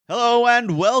Hello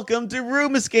and welcome to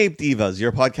Room Escape Divas,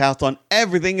 your podcast on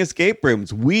everything escape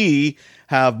rooms. We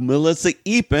have Melissa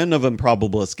Eapen of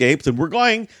Improbable Escapes, and we're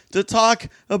going to talk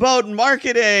about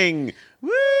marketing.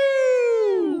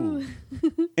 Woo!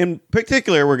 In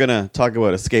particular, we're going to talk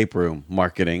about escape room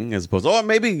marketing, as opposed. Oh,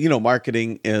 maybe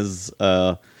marketing is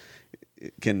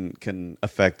can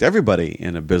affect everybody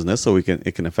in a business, so it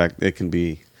can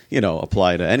be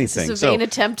apply to anything. This is a vain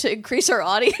attempt to increase our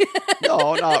audience.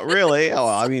 No, not really. Oh,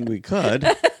 I mean, we could.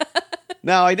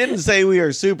 Now, I didn't say we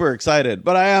are super excited,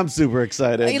 but I am super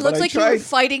excited. It looks like you were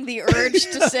fighting the urge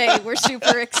to say we're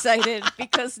super excited,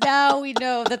 because now we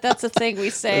know that that's a thing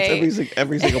we say. That's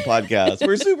every single podcast.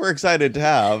 We're super excited to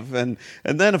have. And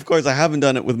then, of course, I haven't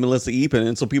done it with Melissa Eapen.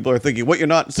 And so people are thinking, what, you're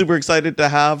not super excited to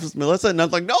have Melissa? And I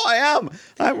was like, no, I am.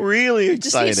 I'm really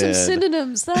excited. Just need some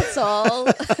synonyms, that's all.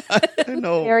 I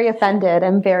know. Very offended.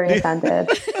 I'm very offended.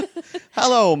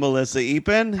 Hello, Melissa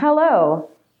Eapen. Hello.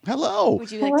 Hello.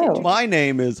 Would you like to introduce? My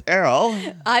name is Errol.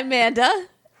 I'm Amanda.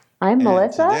 I'm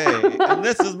Melissa. And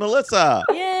this is Melissa.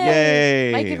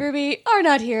 Yay. Mike and Ruby are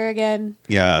not here again.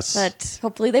 Yes. But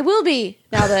hopefully they will be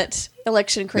now that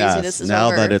election craziness is over.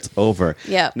 Now that it's over.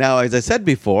 Yeah. Now, as I said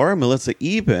before, Melissa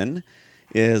Eapen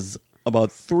is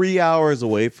about 3 hours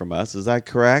away from us. Is that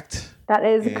correct? That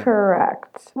is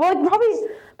correct. Well,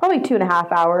 probably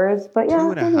 2.5 hours, but yeah,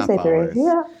 2.5 say 3. hours.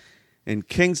 Yeah. In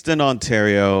Kingston,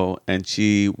 Ontario, and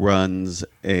she runs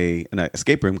an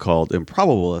escape room called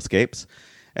Improbable Escapes.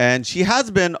 And she has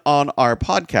been on our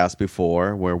podcast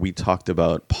before where we talked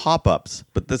about pop-ups.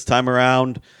 But this time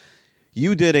around,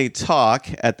 you did a talk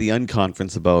at the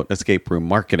Unconference about escape room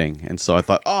marketing. And so I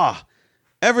thought,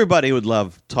 everybody would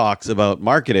love talks about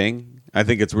marketing. I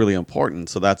think it's really important.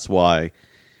 So that's why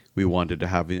we wanted to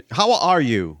have you. How are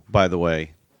you, by the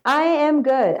way? I am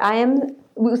good.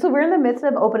 So we're in the midst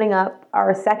of opening up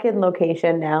our second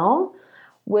location now,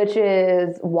 which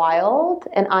is wild.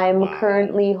 And I'm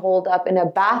currently holed up in a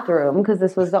bathroom because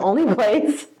this was the only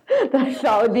place that I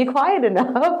thought would be quiet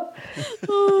enough.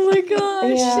 Oh my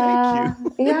gosh. Yeah.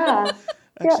 Thank you. Yeah.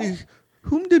 Actually,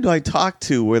 whom did I talk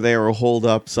to where they were holed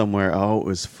up somewhere? Oh, it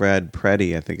was Fred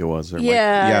Preddy, I think it was. Or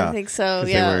I think so.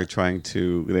 Yeah.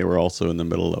 They were also in the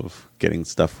middle of getting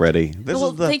stuff ready.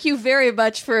 Thank you very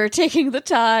much for taking the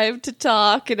time to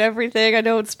talk and everything. I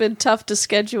know it's been tough to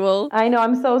schedule. I know.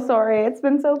 I'm so sorry. It's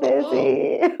been so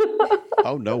busy.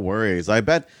 Oh, no worries. I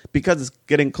bet because it's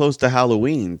getting close to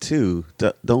Halloween too.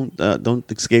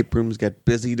 Don't escape rooms get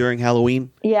busy during Halloween?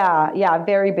 Yeah,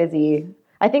 very busy.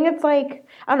 I think it's like,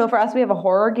 I don't know, for us we have a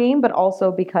horror game, but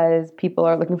also because people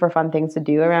are looking for fun things to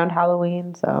do around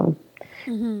Halloween. So,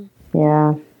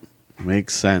 yeah.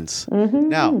 Makes sense. Mm-hmm.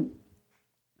 Now,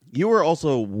 you were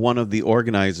also one of the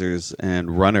organizers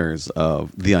and runners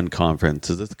of the Unconference.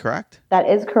 Is this correct? That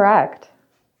is correct.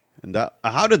 And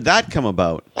how did that come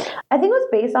about? I think it was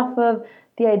based off of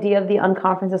the idea of the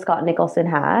Unconference that Scott Nicholson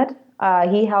had.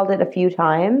 He held it a few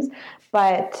times,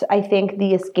 but I think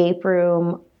the escape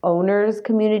room owners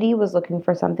community was looking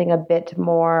for something a bit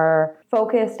more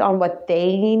focused on what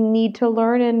they need to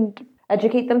learn and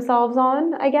educate themselves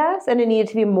on, I guess. And it needed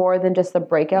to be more than just the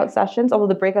breakout sessions, although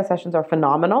the breakout sessions are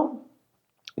phenomenal.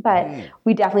 But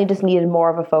we definitely just needed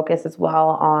more of a focus as well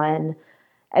on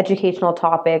educational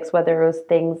topics, whether it was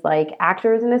things like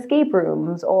actors in escape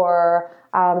rooms or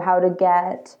how to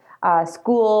get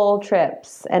school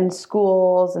trips and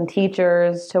schools and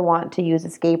teachers to want to use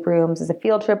escape rooms as a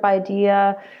field trip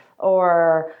idea,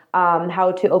 or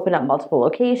how to open up multiple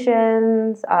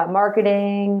locations,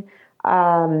 marketing,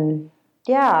 and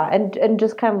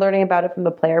just kind of learning about it from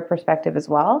the player perspective as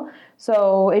well.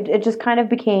 So it just kind of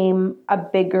became a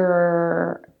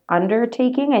bigger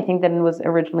undertaking, I think, than was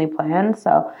originally planned.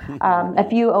 So a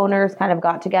few owners kind of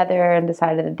got together and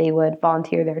decided that they would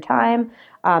volunteer their time.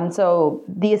 So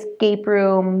the Escape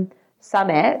Room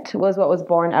Summit was what was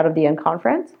born out of the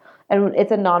Unconference. And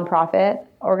it's a nonprofit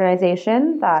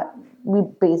organization that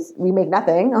we make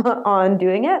nothing on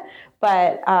doing it,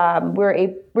 but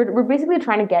we're basically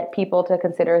trying to get people to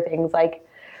consider things like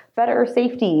better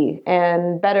safety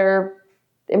and better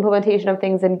implementation of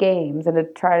things in games, and to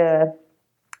try to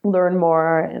learn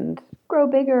more and grow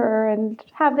bigger and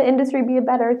have the industry be a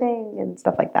better thing and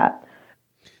stuff like that.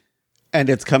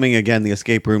 And it's coming again, the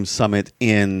Escape Room Summit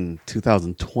in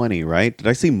 2020, right? Did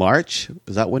I see March?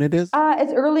 Is that when it is?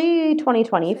 It's early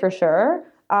 2020 for sure.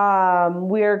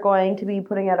 We're going to be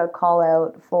putting out a call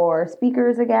out for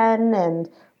speakers again, and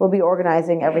we'll be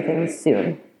organizing everything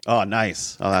soon. Oh,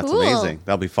 nice. Oh, that's Cool. amazing.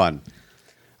 That'll be fun.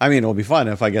 I mean, it'll be fun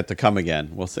if I get to come again.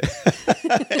 We'll see.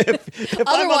 if I'm on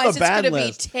Otherwise, the band it's gonna be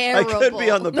list, terrible. I could be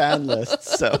on the band list.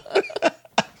 So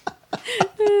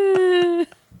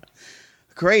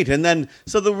Great. And then,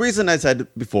 so the reason I said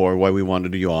before why we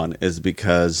wanted you on is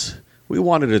because we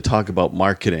wanted to talk about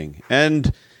marketing.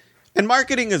 And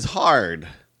marketing is hard.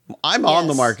 I'm on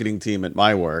the marketing team at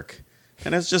my work,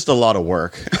 and it's just a lot of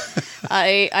work.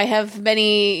 I have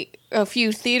a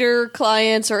few theater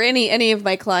clients, or any of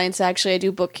my clients actually I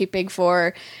do bookkeeping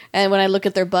for, and when I look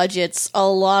at their budgets, a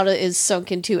lot of is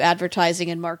sunk into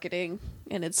advertising and marketing,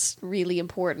 and it's really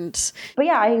important. But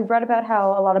yeah, I read about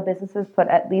how a lot of businesses put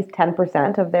at least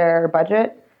 10% of their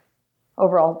budget,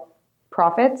 overall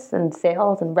profits and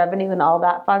sales and revenue and all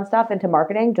that fun stuff, into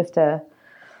marketing.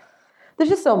 There's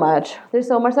just so much. There's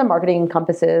so much that marketing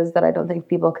encompasses that I don't think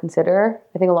people consider.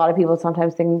 I think a lot of people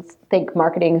sometimes think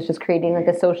marketing is just creating like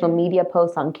a social media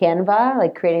post on Canva,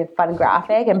 like creating a fun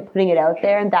graphic and putting it out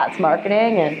there, and that's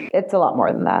marketing. And it's a lot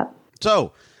more than that.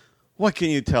 So, what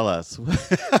can you tell us?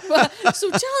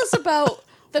 So tell us about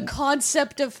the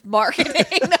concept of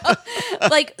marketing.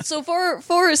 So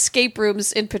for escape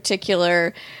rooms in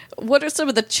particular, what are some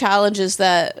of the challenges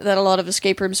that a lot of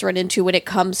escape rooms run into when it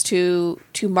comes to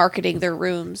marketing their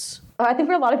rooms? I think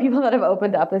for a lot of people that have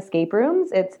opened up escape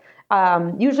rooms, it's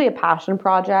usually a passion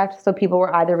project. So people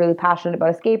were either really passionate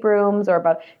about escape rooms or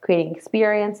about creating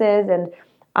experiences. And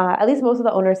at least most of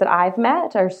the owners that I've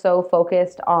met are so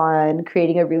focused on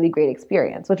creating a really great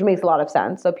experience, which makes a lot of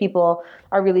sense. So people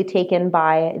are really taken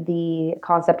by the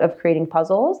concept of creating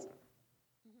puzzles,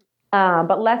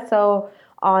 but less so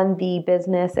on the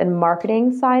business and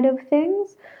marketing side of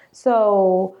things.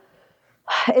 So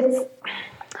I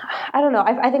don't know.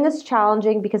 I think it's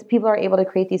challenging because people are able to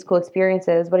create these cool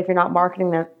experiences, but if you're not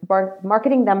marketing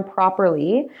them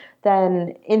properly,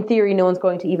 then in theory, no one's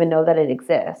going to even know that it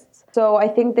exists. So I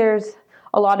think there's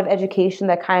a lot of education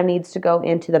that kind of needs to go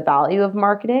into the value of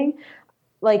marketing.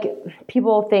 Like,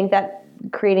 people think that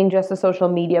creating just a social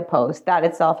media post, that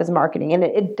itself is marketing. And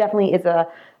it definitely is a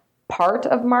part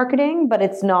of marketing, but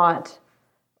it's not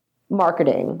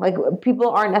marketing. Like, people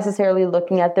aren't necessarily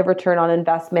looking at the return on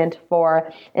investment for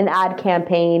an ad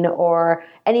campaign or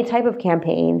any type of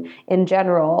campaign in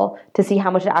general to see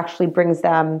how much it actually brings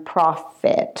them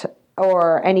profit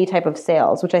or any type of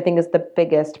sales, which I think is the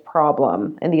biggest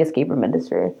problem in the escape room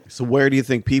industry. So where do you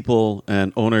think people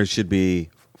and owners should be?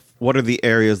 What are the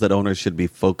areas that owners should be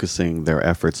focusing their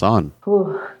efforts on?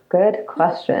 Ooh, good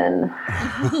question.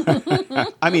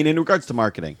 I mean, in regards to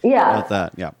marketing. Yeah. About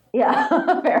that, yeah.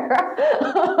 Yeah, fair.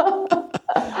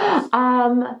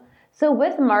 So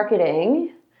with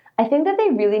marketing, I think that they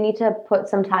really need to put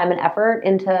some time and effort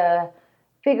into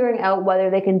figuring out whether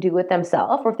they can do it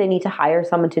themselves or if they need to hire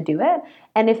someone to do it.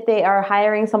 And if they are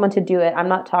hiring someone to do it, I'm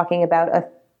not talking about a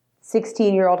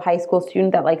 16-year-old high school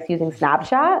student that likes using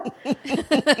Snapchat,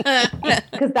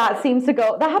 because that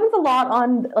happens a lot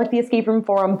on like the escape room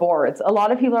forum boards. A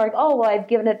lot of people are like, oh, well, I've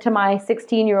given it to my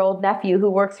 16-year-old nephew who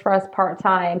works for us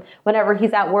part-time. Whenever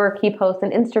he's at work, he posts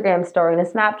an Instagram story and a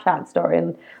Snapchat story.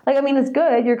 And like, I mean, it's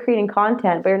good, you're creating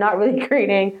content, but you're not really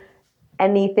creating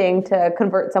anything to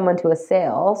convert someone to a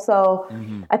sale. So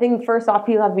I think first off,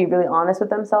 people have to be really honest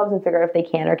with themselves and figure out if they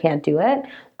can or can't do it.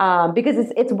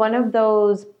 Because it's one of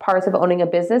those parts of owning a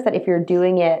business that if you're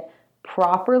doing it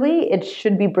properly, it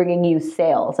should be bringing you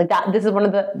sales. Like that, this is one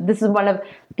of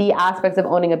the aspects of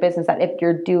owning a business, that if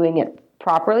you're doing it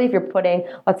properly, if you're putting,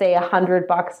 let's say,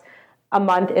 $100 a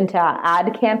month into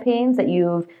ad campaigns that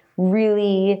you've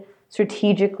really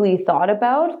strategically thought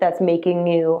about, that's making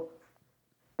you,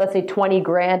 let's say, 20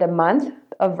 grand a month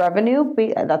of revenue.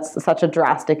 That's such a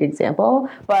drastic example,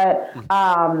 but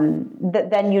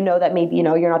then you know that maybe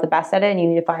you're not the best at it and you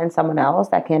need to find someone else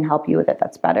that can help you with it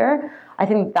that's better. I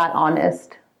think that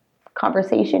honest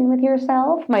conversation with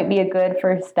yourself might be a good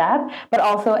first step, but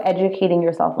also educating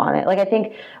yourself on it. Like, I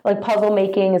think like puzzle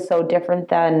making is so different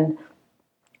than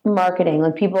marketing.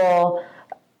 Like, people,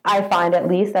 I find at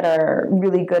least, that are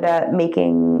really good at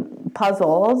making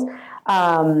puzzles,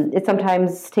 it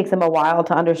sometimes takes them a while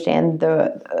to understand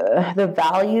the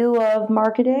value of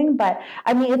marketing. But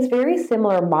I mean, it's very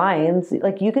similar minds.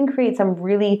 Like, you can create some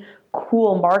really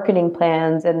cool marketing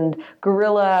plans and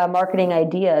guerrilla marketing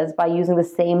ideas by using the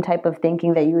same type of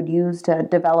thinking that you would use to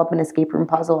develop an escape room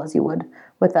puzzle as you would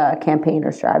with a campaign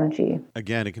or strategy.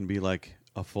 Again, it can be like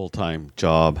a full-time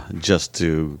job just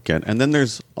to get, and then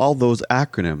there's all those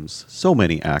acronyms, so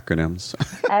many acronyms.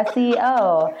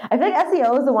 SEO. I feel like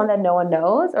SEO is the one that no one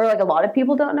knows, or like a lot of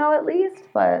people don't know at least,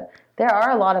 but there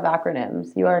are a lot of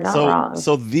acronyms. You are not wrong.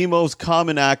 So the most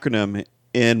common acronym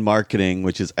in marketing,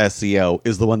 which is SEO,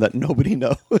 is the one that nobody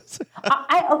knows.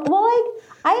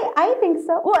 I think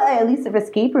so. Well, at least of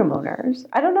escape room owners.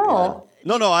 I don't know.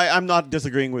 No, I'm not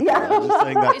disagreeing with Yeah. you. I'm just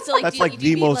saying that It's like, that's do like you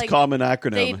the mean, most like, common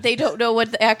acronym. They don't know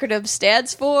what the acronym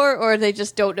stands for, or they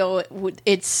just don't know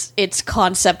its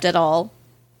concept at all.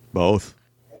 Both.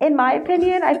 In my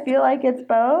opinion, I feel like it's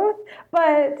both.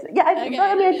 But yeah, I mean,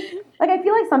 I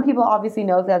feel like some people obviously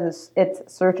know that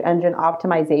it's search engine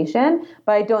optimization,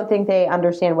 but I don't think they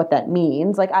understand what that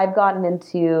means. Like I've gotten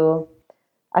into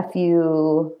a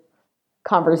few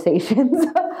conversations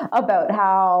about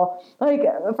how, like,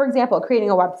 for example, creating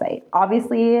a website.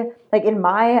 Obviously, like in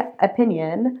my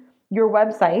opinion, your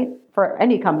website for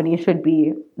any company should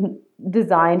be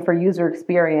designed for user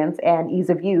experience and ease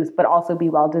of use, but also be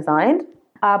well designed.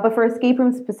 But for escape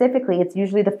rooms specifically, it's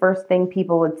usually the first thing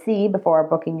people would see before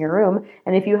booking your room.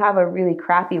 And if you have a really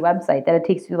crappy website that it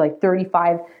takes you like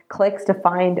 35 clicks to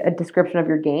find a description of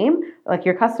your game, like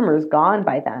your customer is gone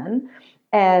by then.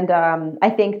 And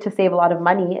I think to save a lot of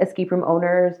money, escape room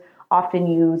owners often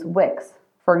use Wix,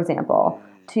 for example,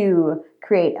 to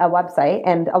create a website.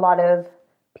 And a lot of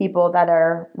people that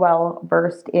are well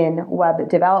versed in web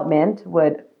development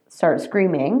would start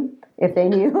screaming if they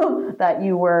knew that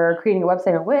you were creating a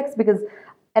website on Wix because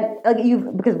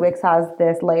Wix has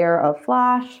this layer of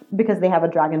Flash because they have a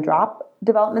drag and drop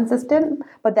development system,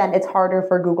 but then it's harder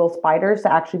for Google spiders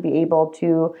to actually be able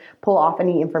to pull off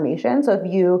any information. So if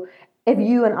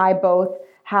you and I both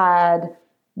had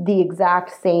the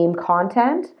exact same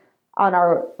content on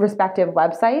our respective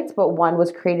websites, but one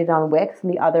was created on Wix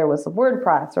and the other was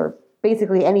WordPress or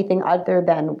basically anything other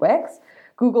than Wix,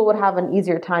 Google would have an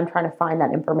easier time trying to find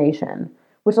that information.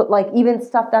 Which, like, even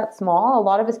stuff that small, a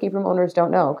lot of escape room owners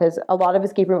don't know, because a lot of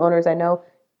escape room owners I know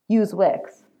use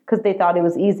Wix because they thought it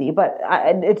was easy, but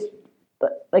it's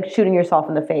like shooting yourself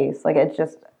in the face. Like, it's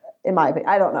just, in my opinion,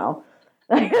 I don't know.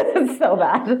 It's so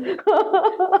bad.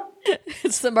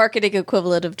 It's the marketing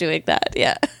equivalent of doing that,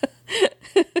 yeah.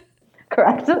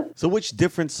 Correct. So which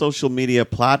different social media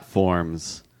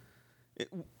platforms?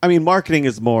 I mean, marketing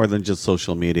is more than just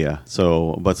social media.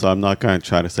 So I'm not going to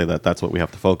try to say that that's what we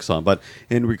have to focus on. But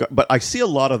but I see a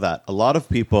lot of that. A lot of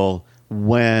people,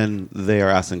 when they are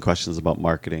asking questions about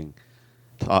marketing,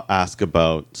 ask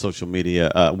about social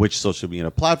media. Which social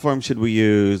media platform should we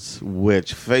use?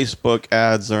 Which Facebook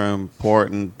ads are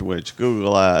important? Which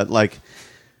Google ad? Like,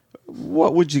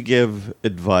 what would you give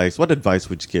advice? What advice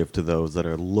would you give to those that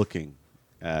are looking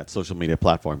at social media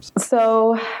platforms?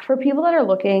 So for people that are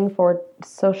looking for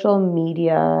social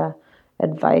media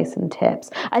advice and tips,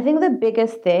 I think the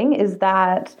biggest thing is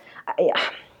that,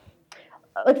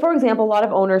 like, for example, a lot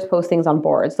of owners post things on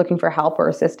boards looking for help or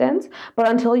assistance, but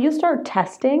until you start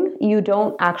testing, you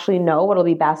don't actually know what'll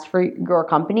be best for your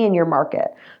company and your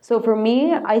market. So for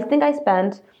me, I think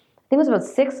it was about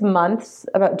 6 months,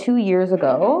 about 2 years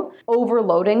ago,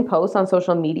 overloading posts on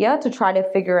social media to try to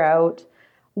figure out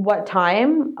what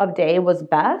time of day was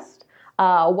best,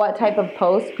 what type of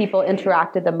posts people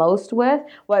interacted the most with,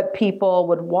 what people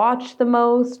would watch the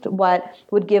most, what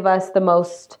would give us the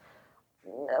most.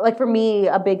 Like for me,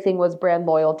 a big thing was brand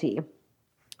loyalty.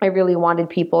 I really wanted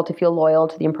people to feel loyal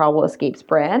to the Improbable Escapes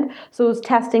brand. So I was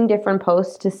testing different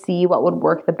posts to see what would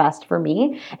work the best for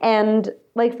me. And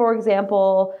like, for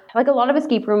example, like a lot of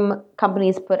escape room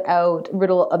companies put out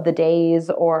riddle of the days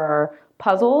or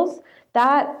puzzles.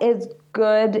 That is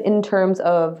good in terms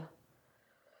of,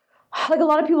 like, a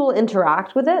lot of people will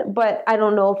interact with it, but I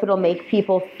don't know if it'll make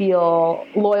people feel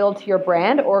loyal to your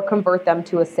brand or convert them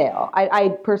to a sale. I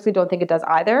personally don't think it does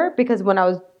either, because when I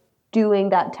was doing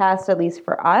that test, at least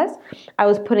for us, I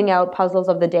was putting out puzzles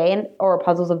of the day or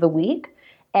puzzles of the week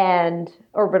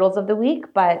or riddles of the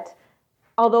week, but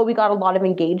although we got a lot of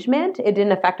engagement, it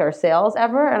didn't affect our sales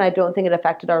ever, and I don't think it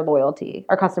affected our loyalty,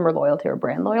 our customer loyalty or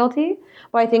brand loyalty.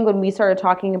 But I think when we started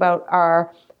talking about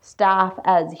our staff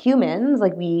as humans,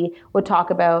 like we would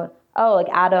talk about, oh, like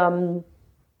Adam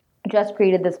just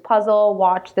created this puzzle,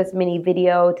 watch this mini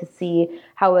video to see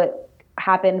how it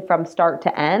happened from start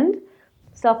to end,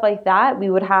 stuff like that,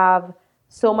 we would have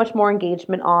so much more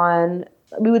engagement on,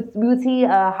 we would see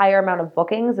a higher amount of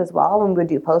bookings as well when we would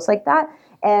do posts like that.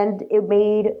 And it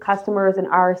made customers in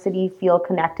our city feel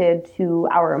connected to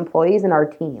our employees and our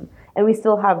team. And we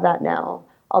still have that now.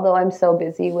 Although I'm so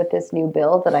busy with this new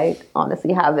build that I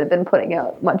honestly haven't been putting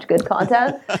out much good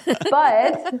content.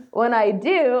 But when I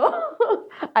do,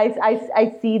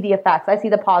 I see the effects. I see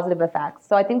the positive effects.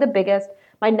 So I think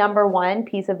my number one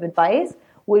piece of advice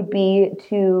would be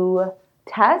to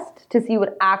test to see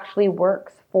what actually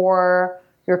works for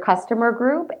your customer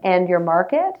group and your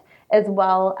market, as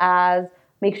well as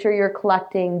make sure you're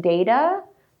collecting data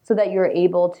so that you're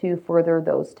able to further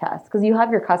those tests. Because you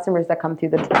have your customers that come through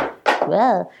the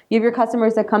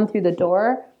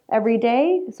door every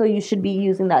day, so you should be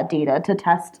using that data to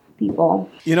test people.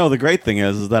 You know, the great thing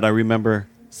is that I remember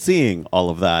seeing all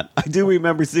of that. I do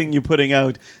remember seeing you putting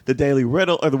out the daily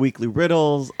riddle or the weekly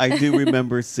riddles. I do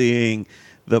remember seeing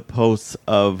the posts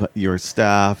of your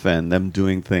staff and them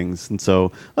doing things. And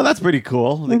so, well, that's pretty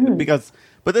cool.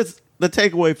 But the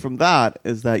takeaway from that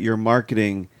is that your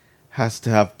marketing has to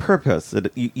have purpose.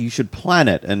 You should plan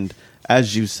it. And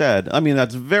as you said, I mean,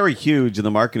 that's very huge in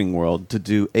the marketing world to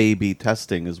do A/B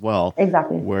testing as well.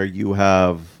 Exactly. Where you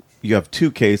have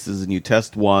two cases and you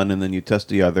test one and then you test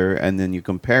the other and then you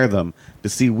compare them to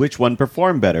see which one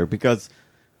performed better, because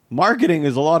marketing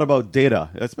is a lot about data,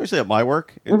 especially at my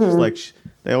work. It's just like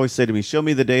they always say to me, show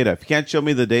me the data. If you can't show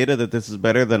me the data that this is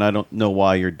better, then I don't know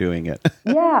why you're doing it.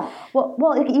 Yeah. Well,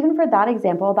 like, even for that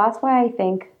example, that's why I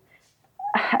think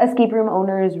escape room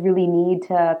owners really need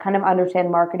to kind of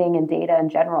understand marketing and data in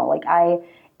general. Like, I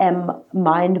am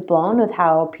mind blown with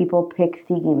how people pick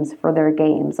themes for their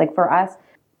games. Like, for us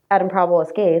at Improbable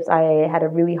Escapes, I had a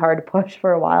really hard push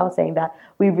for a while saying that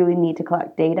we really need to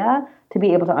collect data to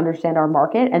be able to understand our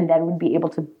market, and then we'd be able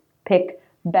to pick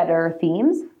better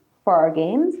themes for our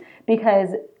games. Because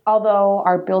although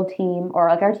our build team, or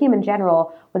like our team in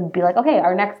general, would be like, okay,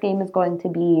 our next game is going to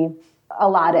be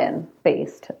Aladdin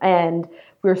based, and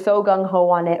we're so gung-ho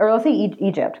on it, or let's say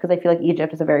Egypt, because I feel like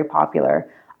Egypt is a very popular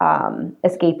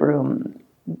escape room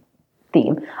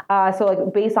theme. So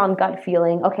like, based on gut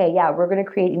feeling, okay, yeah, we're going to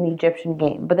create an Egyptian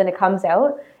game, but then it comes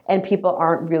out and people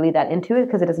aren't really that into it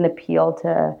because it doesn't appeal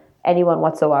to anyone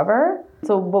whatsoever.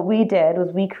 So what we did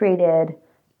was we created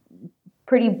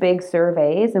pretty big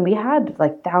surveys, and we had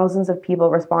like thousands of people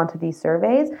respond to these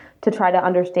surveys to try to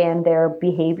understand their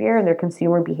behavior and their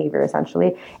consumer behavior,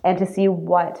 essentially, and to see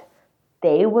what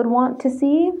they would want to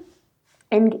see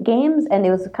in games. And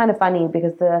it was kind of funny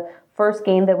because the first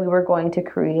game that we were going to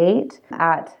create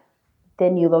at the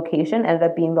new location ended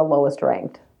up being the lowest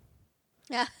ranked.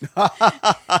 Yeah.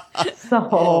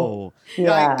 So,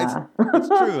 it's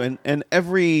true. And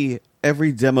every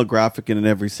demographic in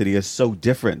every city is so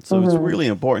different. So it's really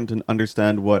important to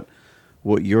understand what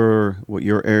your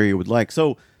area would like.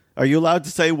 So are you allowed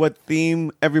to say what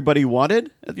theme everybody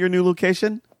wanted at your new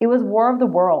location? It was War of the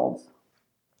Worlds.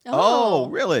 Oh,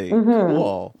 really?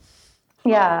 Cool.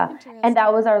 Yeah. And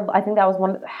that was I think that was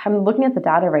one, I'm looking at the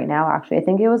data right now, actually. I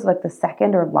think it was like the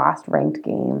second or last ranked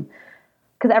game.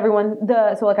 Because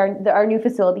our new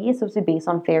facility is supposed to be based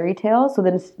on fairy tales. So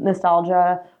the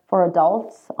nostalgia for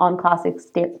adults on classic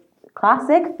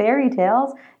fairy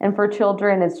tales, and for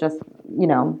children, it's just,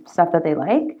 stuff that they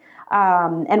like.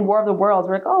 And War of the Worlds,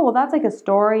 we're like, oh, well, that's like a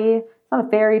story. It's not a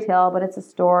fairy tale, but it's a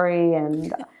story.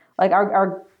 And like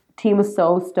our team was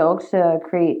so stoked to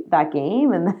create that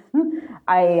game. And then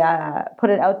I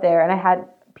put it out there, and I had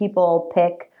people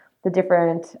pick the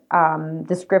different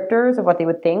descriptors of what they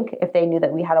would think if they knew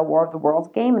that we had a War of the Worlds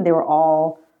game, and they were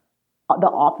all the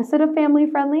opposite of family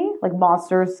friendly, like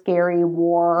monsters, scary,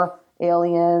 war,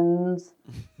 aliens.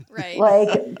 Right.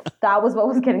 Like, that was what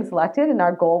was getting selected, and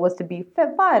our goal was to be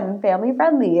fun, family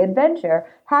friendly, adventure,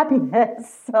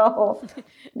 happiness. So,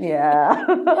 yeah.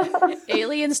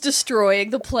 Aliens destroying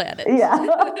the planet. Yeah.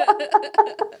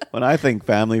 When I think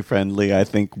family friendly, I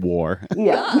think war.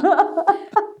 Yeah.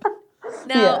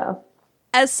 Now,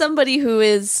 as somebody who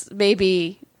is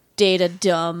maybe data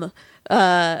dumb,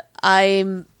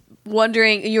 I'm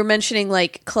wondering, you're mentioning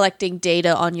like collecting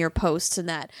data on your posts and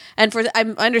that. And I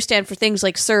understand for things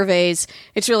like surveys,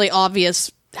 it's really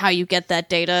obvious how you get that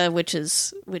data, which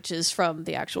is from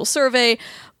the actual survey.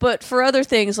 But for other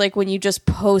things, like when you just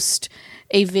post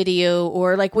a video,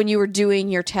 or like when you were doing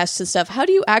your tests and stuff, how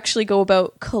do you actually go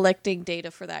about collecting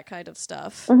data for that kind of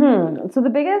stuff? So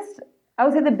I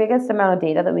would say the biggest amount of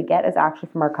data that we get is actually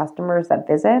from our customers that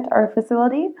visit our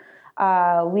facility.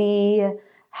 We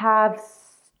have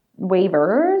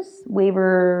waivers.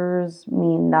 Waivers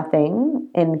mean nothing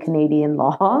in Canadian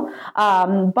law,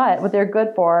 but what they're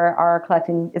good for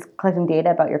is collecting data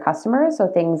about your customers. So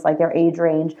things like their age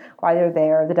range, why they're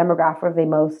there, the demographic they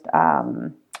most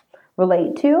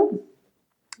relate to,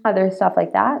 other stuff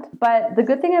like that. But the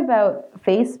good thing about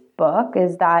Facebook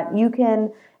is that you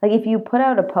can, like, if you put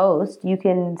out a post, you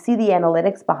can see the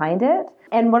analytics behind it.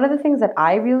 And one of the things that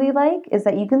I really like is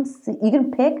that you can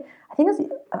pick, I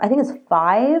think it's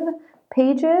 5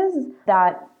 pages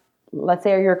that, let's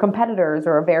say, are your competitors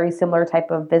or a very similar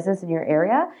type of business in your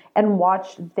area, and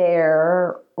watch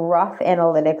their rough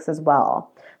analytics as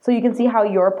well. So you can see how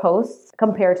your posts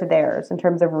compare to theirs in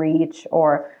terms of reach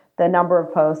or the number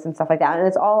of posts and stuff like that. And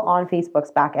it's all on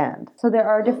Facebook's back end. So there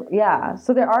are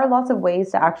so there are lots of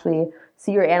ways to actually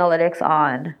see your analytics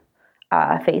on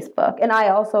Facebook. And I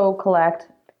also collect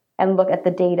and look at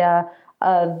the data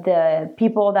of the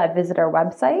people that visit our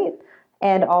website.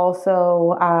 And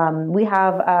also we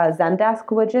have a Zendesk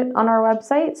widget on our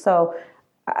website. So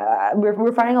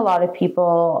we're finding a lot of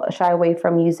people shy away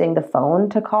from using the phone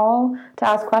to call to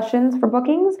ask questions for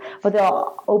bookings, but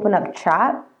they'll open up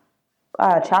chat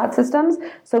systems.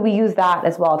 So we use that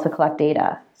as well to collect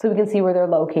data, so we can see where they're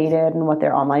located and what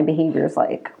their online behavior is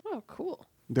like. Oh, cool.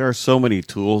 There are so many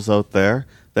tools out there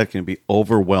that can be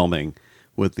overwhelming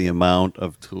with the amount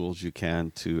of tools you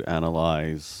can to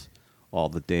analyze all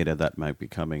the data that might be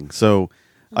coming. So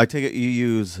I take it you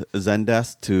use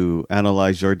Zendesk to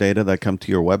analyze your data that come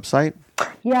to your website?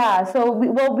 Yeah, so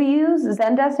we use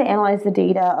Zendesk to analyze the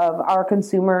data of our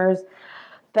consumers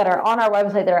that are on our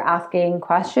website that are asking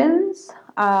questions.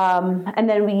 And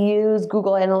then we use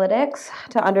Google Analytics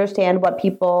to understand what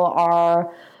people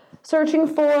are searching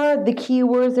for, the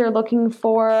keywords they're looking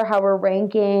for, how we're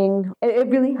ranking. It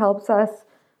really helps us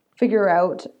figure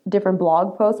out different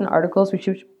blog posts and articles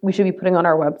we should be putting on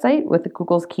our website with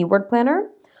Google's Keyword Planner.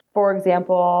 For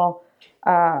example,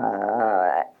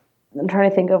 I'm trying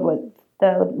to think of what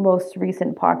the most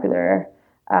recent popular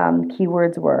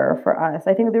keywords were for us.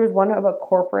 I think there was one about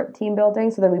corporate team building.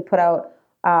 So then we put out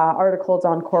articles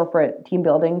on corporate team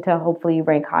building to hopefully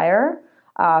rank higher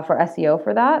for SEO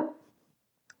for that.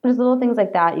 There's little things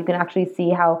like that. You can actually see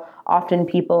how often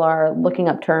people are looking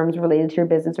up terms related to your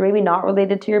business or maybe not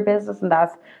related to your business. And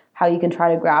that's how you can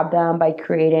try to grab them by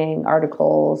creating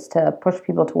articles to push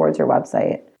people towards your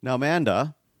website. Now,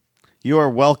 Amanda, you are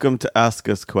welcome to ask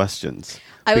us questions.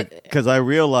 Because I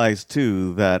realize,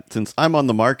 too, that since I'm on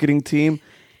the marketing team,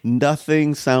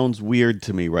 nothing sounds weird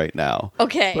to me right now.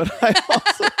 Okay. But I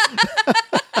also...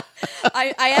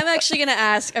 I am actually going to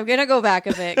ask, I'm going to go back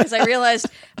a bit because I realized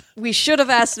we should have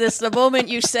asked this the moment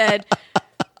you said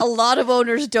a lot of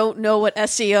owners don't know what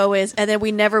SEO is, and then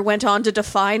we never went on to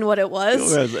define what it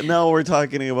was. No, we're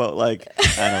talking about like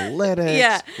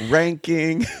analytics,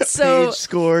 ranking, page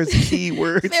scores,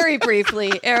 keywords. Very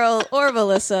briefly, Errol or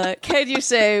Melissa, can you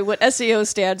say what SEO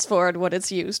stands for and what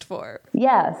it's used for?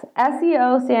 Yes,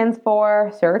 SEO stands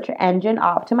for search engine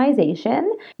optimization.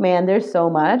 Man, there's so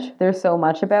much. There's so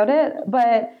much about it.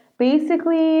 But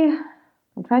basically,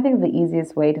 I'm trying to think of the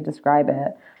easiest way to describe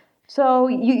it. So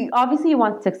you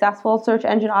want successful search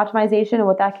engine optimization, and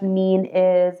what that can mean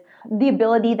is the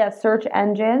ability that search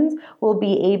engines will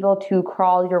be able to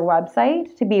crawl your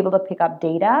website to be able to pick up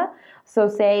data. So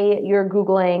say you're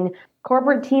Googling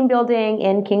corporate team building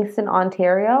in Kingston,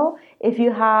 Ontario. If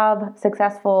you have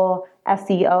successful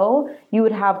SEO, you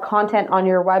would have content on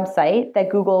your website that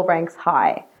Google ranks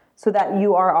high so that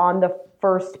you are on the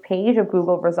first page of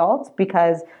Google results,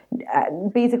 because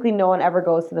basically no one ever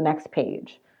goes to the next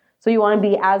page. So you want to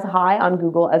be as high on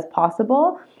Google as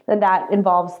possible. And that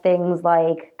involves things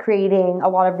like creating a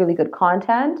lot of really good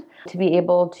content to be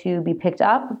able to be picked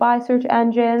up by search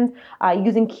engines,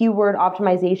 using keyword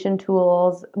optimization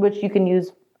tools, which you can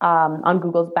use on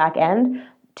Google's back end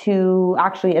to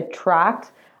actually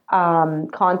attract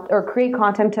create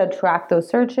content to attract those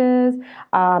searches.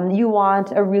 You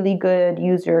want a really good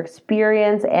user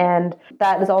experience, and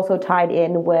that is also tied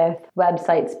in with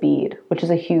website speed, which is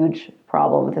a huge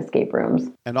problem with escape rooms.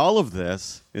 And all of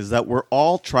this is that we're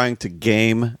all trying to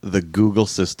game the Google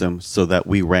system so that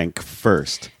we rank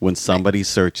first when somebody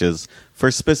searches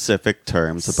for specific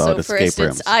terms about escape rooms. So, for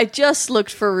instance, I just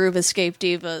looked for Room Escape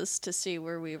Divas to see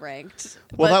where we ranked.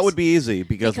 Well, that would be easy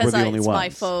because we're the only ones. It's my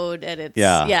phone and it's...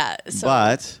 Yeah.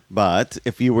 So. But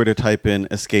if you were to type in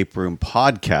Escape Room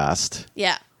Podcast...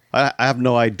 Yeah. I have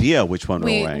no idea which one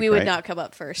will rank. We would not come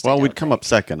up first. Well, we'd come up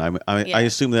second. I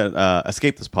assume that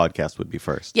Escape This Podcast would be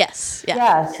first. Yes. Yeah.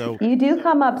 Yes. So, you do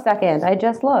come up second. I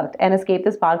just looked, and Escape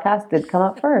This Podcast did come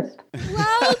up first.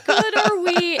 How good are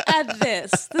we at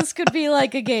this? This could be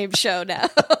like a game show now.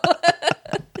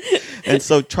 And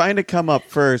so trying to come up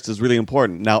first is really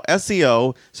important. Now,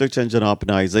 SEO, search engine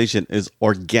optimization, is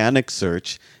organic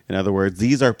search. In other words,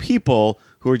 these are people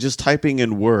who are just typing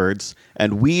in words,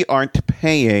 and we aren't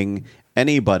paying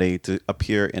anybody to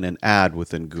appear in an ad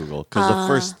within Google. Because the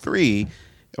first 3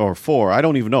 or 4, I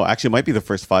don't even know. Actually, it might be the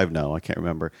first 5 now. I can't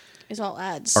remember. It's all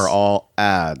ads. Are all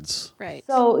ads. Right.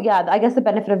 So, yeah, I guess the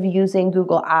benefit of using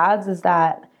Google Ads is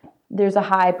that there's a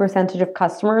high percentage of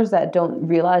customers that don't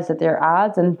realize that they're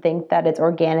ads and think that it's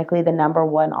organically the number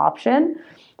one option.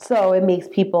 So it makes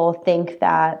people think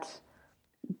that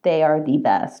they are the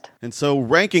best. And so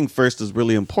ranking first is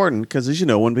really important because, as you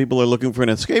know, when people are looking for an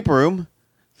escape room,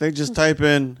 they just type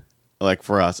in like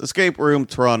for us, escape room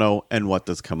Toronto, and what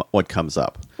comes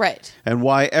up. Right. And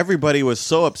why everybody was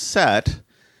so upset.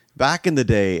 Back in the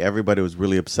day, everybody was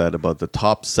really upset about the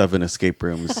top 7 escape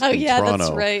rooms in Toronto.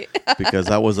 That's right. Because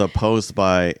that was a post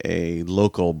by a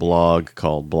local blog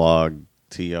called Blog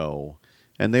TO.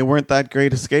 And they weren't that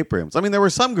great escape rooms. I mean, there were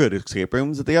some good escape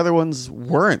rooms, but the other ones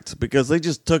weren't because they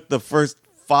just took the first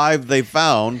 5 they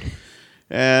found.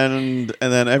 And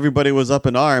then everybody was up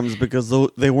in arms because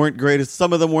they weren't great.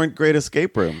 Some of them weren't great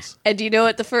escape rooms. And do you know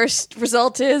what the first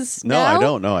result is? No, now?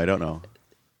 I don't know.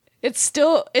 It's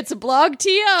a blog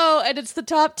TO, and it's the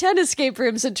top 10 escape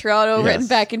rooms in Toronto, written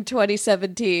back in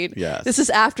 2017. Yes. This is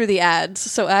after the ads,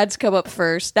 so ads come up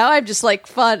first. Now I'm just like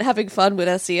having fun with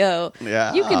SEO.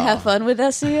 Yeah. You can have fun with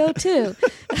SEO too.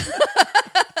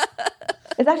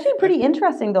 It's actually pretty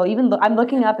interesting, though. I'm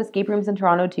looking up escape rooms in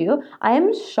Toronto, too. I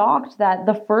am shocked that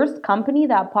the first company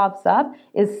that pops up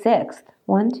is 6th.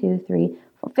 1, 2, 3,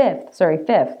 4, 5th. Sorry,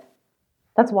 5th.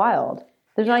 That's wild.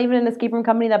 There's not even an escape room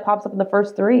company that pops up in the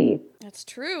first 3. That's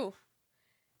true.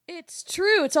 It's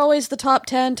true. It's always the top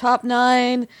 10, top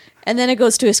 9, and then it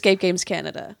goes to Escape Games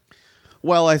Canada.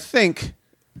 Well, I think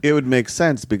it would make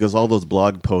sense because all those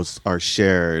blog posts are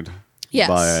shared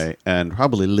by and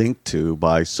probably linked to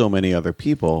by so many other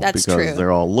people. That's because true.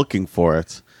 They're all looking for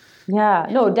it. Yeah,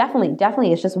 no, definitely.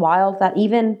 It's just wild that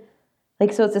even,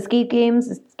 so it's Escape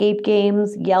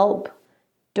Games, Yelp,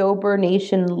 Dober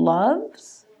Nation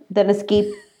Loves, then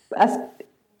Escape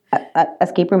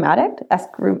Room Addict,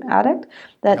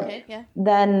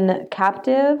 then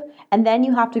Captive, and then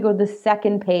you have to go to the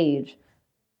second page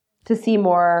to see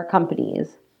more companies.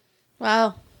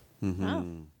 Wow. Mm-hmm. Wow.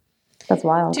 That's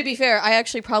wild. To be fair, I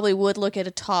actually probably would look at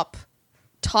a top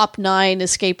 9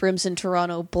 escape rooms in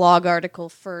Toronto blog article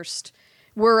first,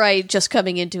 were I just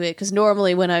coming into it, because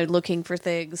normally when I'm looking for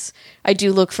things, I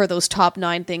do look for those top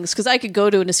 9 things, because I could go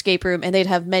to an escape room and they'd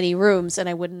have many rooms and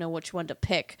I wouldn't know which one to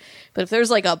pick. But if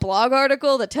there's like a blog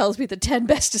article that tells me the 10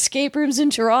 best escape rooms in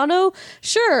Toronto,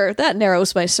 sure, that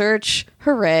narrows my search.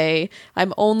 Hooray.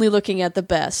 I'm only looking at the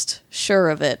best. Sure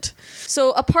of it.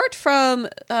 So apart from,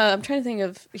 I'm trying to think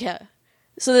of,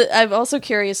 so I'm also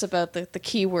curious about the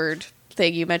keyword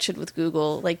thing you mentioned with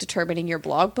Google, like determining your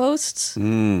blog posts.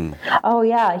 Oh,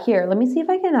 yeah. Here, let me see if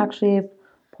I can actually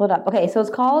pull it up. Okay, so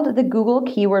it's called the Google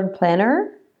Keyword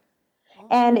Planner.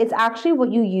 And it's actually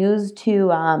what you use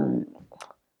to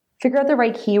figure out the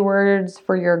right keywords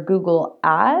for your Google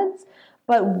ads.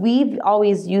 But we've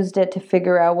always used it to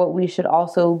figure out what we should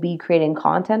also be creating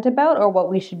content about, or what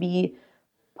we should be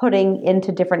putting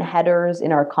into different headers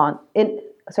in our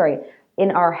in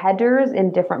our headers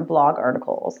in different blog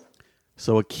articles.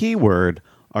 So a keyword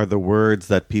are the words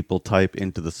that people type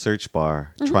into the search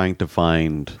bar trying to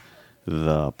find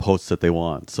the posts that they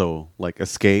want. So like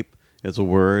escape is a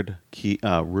word,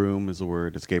 room is a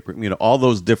word, escape room, all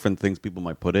those different things people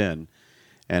might put in.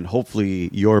 And hopefully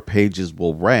your pages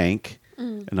will rank.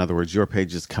 In other words, your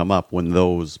pages come up when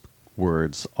those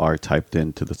words are typed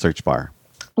into the search bar.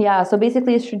 Yeah, so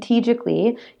basically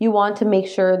strategically, you want to make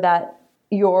sure that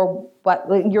your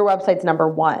website's number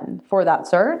 1 for that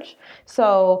search.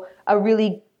 So a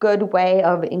really good way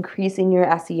of increasing your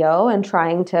SEO and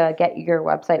trying to get your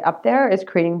website up there is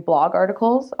creating blog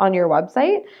articles on your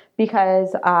website,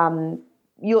 because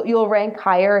you'll rank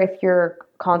higher if you're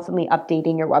constantly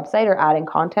updating your website or adding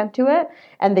content to it.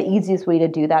 And the easiest way to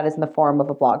do that is in the form of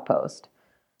a blog post.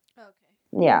 Okay.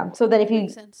 Yeah. So then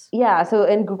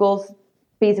and Google's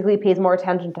basically pays more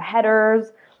attention to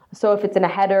headers. So if it's in a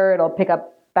header, it'll pick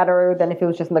up better than if it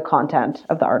was just in the content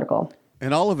of the article.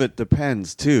 And all of it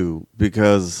depends, too,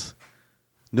 because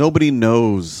nobody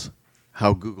knows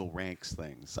how Google ranks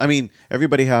things. I mean,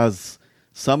 everybody has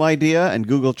some idea, and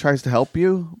Google tries to help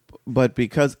you, but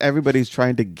because everybody's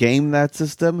trying to game that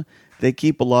system, they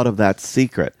keep a lot of that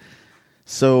secret.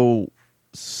 So,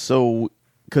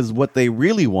 because what they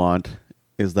really want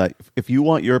is that if you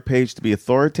want your page to be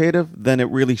authoritative, then it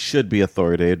really should be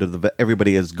authoritative.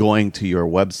 Everybody is going to your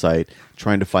website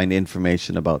trying to find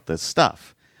information about this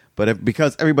stuff. But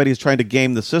because everybody is trying to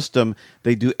game the system,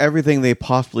 they do everything they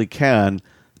possibly can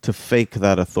to fake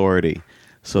that authority.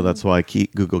 So that's why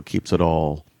Google keeps it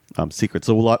all secret.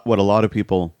 So what a lot of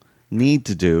people need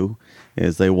to do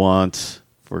is they want,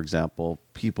 for example,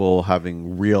 people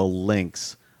having real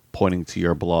links pointing to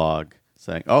your blog,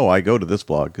 saying, oh, I go to this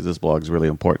blog because this blog is really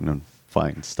important and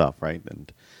fine stuff, right?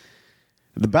 And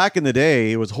back in the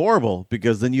day, it was horrible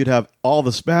because then you'd have all the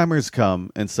spammers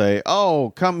come and say,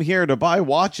 oh, come here to buy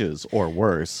watches, or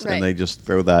worse. Right. And they just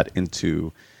throw that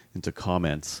into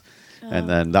comments. And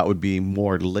then that would be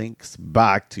more links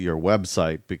back to your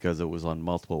website because it was on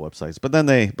multiple websites.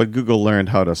 But Google learned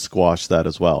how to squash that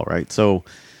as well, right? So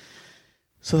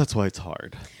that's why it's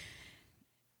hard.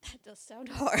 That does sound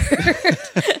hard.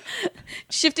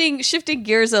 Shifting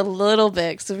gears a little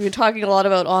bit, because we've been talking a lot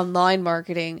about online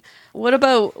marketing. What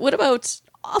about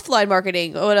offline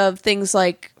marketing? What of things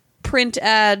like print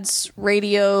ads,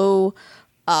 radio?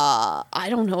 I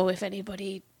don't know if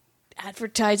anybody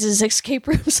advertises escape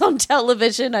rooms on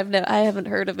television. I haven't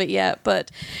heard of it yet,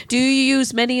 but do you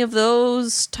use many of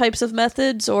those types of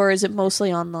methods, or is it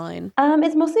mostly online?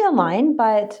 It's mostly online,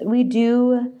 but we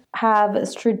do have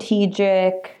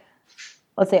strategic,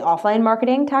 let's say, offline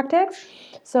marketing tactics.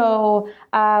 So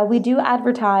we do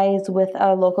advertise with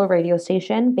a local radio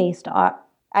station based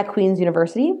at Queen's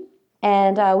University,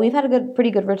 and we've had a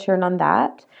pretty good return on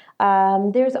that.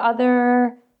 There's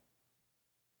other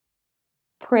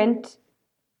print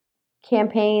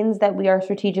campaigns that we are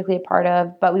strategically a part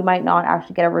of, but we might not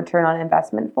actually get a return on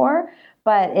investment for.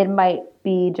 But it might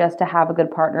be just to have a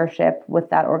good partnership with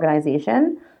that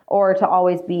organization, or to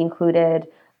always be included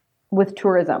with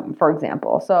tourism, for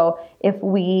example. So if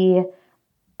we,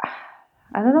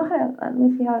 I don't know let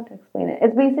me see how to explain it.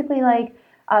 It's basically like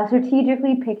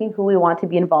strategically picking who we want to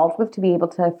be involved with to be able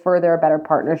to further a better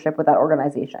partnership with that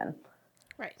organization.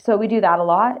 Right. So we do that a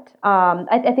lot.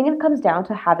 I think it comes down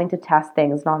to having to test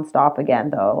things nonstop again,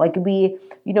 though. Like we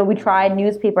tried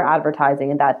newspaper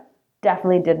advertising, and that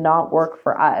definitely did not work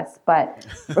for us. But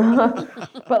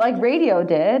but like radio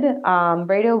did.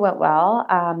 Radio went well.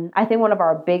 I think one of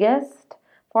our biggest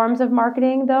forms of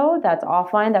marketing, though, that's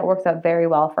offline that works out very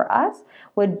well for us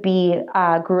would be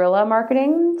guerrilla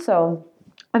marketing. So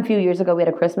a few years ago, we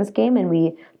had a Christmas game, and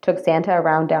we took Santa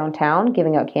around downtown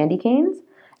giving out candy canes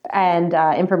and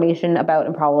information about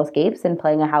Improbable Escapes, and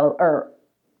playing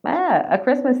a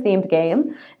Christmas themed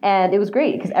game. And it was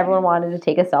great because everyone wanted to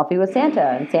take a selfie with Santa,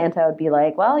 and Santa would be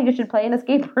like, well, you should play an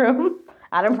escape room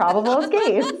at Improbable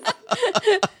Escapes.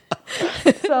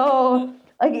 So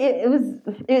like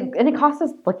it cost us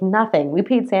like nothing. We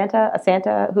paid a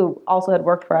Santa who also had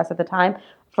worked for us at the time,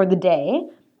 for the day.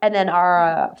 And then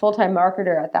our full-time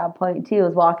marketer at that point too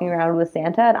was walking around with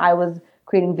Santa, and I was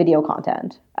creating video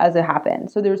content as it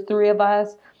happened. So there's 3 of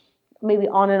us, maybe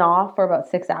on and off for about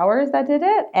 6 hours that did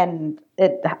it, and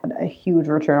it had a huge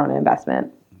return on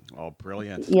investment. Oh,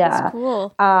 brilliant. Yeah. That's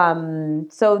cool.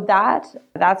 So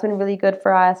that's been really good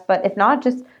for us. But if not,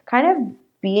 just kind of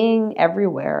being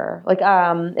everywhere. Like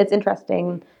it's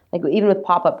interesting, like even with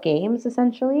pop-up games,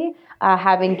 essentially,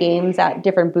 having games at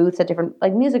different booths at different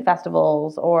like music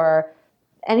festivals or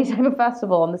any type of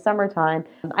festival in the summertime.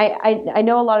 I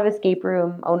know a lot of escape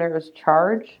room owners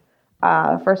charge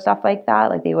for stuff like that.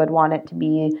 Like they would want it to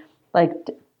be like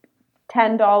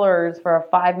 $10 for a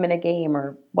 5-minute game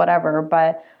or whatever.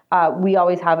 But we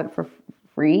always have it for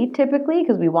free typically,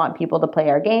 because we want people to play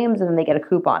our games, and then they get a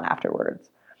coupon afterwards.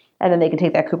 And then they can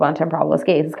take that coupon to Improbable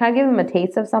Escapes. It's kind of giving them a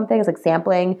taste of something. It's like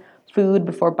sampling food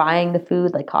before buying the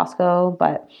food, like Costco.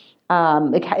 But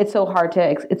it's so hard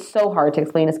to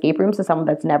explain escape rooms to someone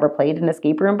that's never played an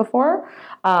escape room before.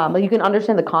 Like you can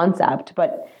understand the concept,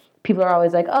 but people are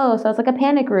always like, "Oh, so it's like a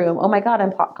panic room. Oh my god,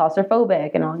 I'm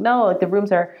claustrophobic." And I'm like, "No, like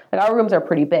our rooms are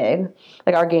pretty big.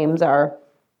 Like our games are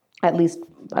at least,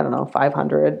 I don't know,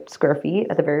 500 square feet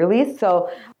at the very least." So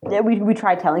we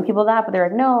tried telling people that, but they're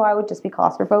like, "No, I would just be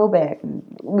claustrophobic." And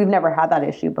we've never had that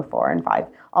issue before in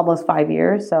almost 5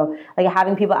 years. So like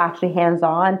having people actually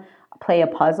hands-on play a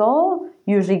puzzle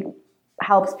usually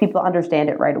helps people understand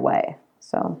it right away.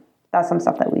 So that's some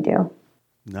stuff that we do.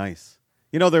 Nice.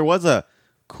 There was a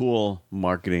cool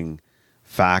marketing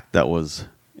fact that was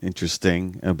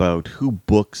interesting about who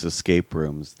books escape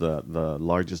rooms, the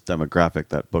largest demographic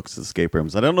that books escape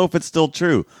rooms. I don't know if it's still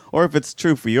true or if it's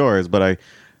true for yours, but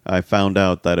I found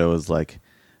out that it was like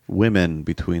women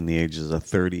between the ages of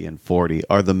 30 and 40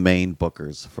 are the main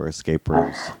bookers for escape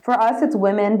rooms. For us, it's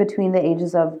women between the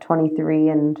ages of 23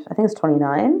 and I think it's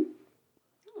 29.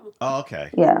 Oh, okay.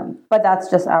 Yeah, but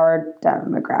that's just our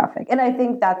demographic. And I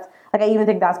think I even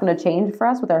think that's going to change for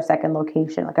us with our second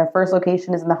location. Like our first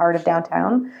location is in the heart of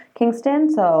downtown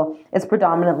Kingston, so it's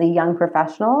predominantly young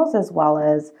professionals as well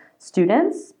as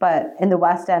students. But in the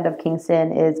west end of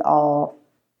Kingston is all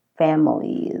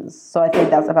families. So I think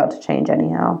that's about to change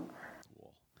anyhow.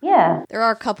 Yeah. There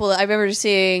are a couple, I remember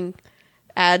seeing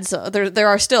ads. There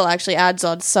are still actually ads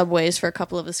on subways for a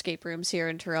couple of escape rooms here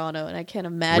in Toronto, and I can't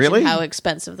imagine how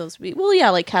expensive those would be. Well,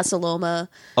 yeah, like Casa Loma.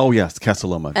 Oh yes, Casa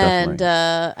Loma, definitely.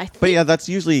 And but yeah, that's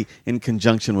usually in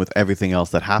conjunction with everything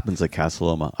else that happens at Casa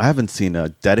Loma. I haven't seen a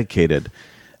dedicated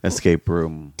escape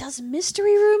room. Does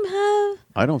Mystery Room have?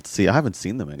 I haven't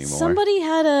seen them anymore. Somebody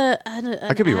had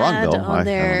I could be wrong ad though. on I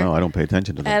there. don't know. I don't pay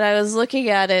attention to them. And I was looking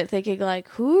at it thinking like,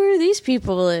 who are these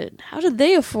people and how did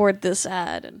they afford this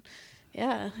ad? And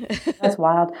yeah. That's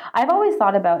wild. I've always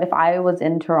thought about if I was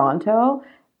in Toronto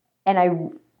and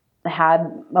I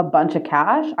had a bunch of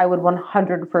cash, I would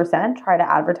 100% try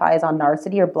to advertise on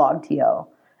Narcity or BlogTO.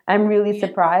 I'm really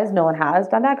surprised no one has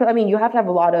done that. 'Cause, I mean, you have to have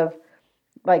a lot of,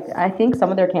 like, I think some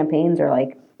of their campaigns are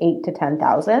like 8 to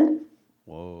 10,000.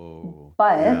 Whoa.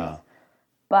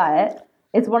 But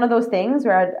it's one of those things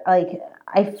where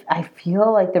I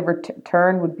feel like the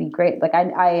return would be great. Like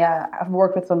I've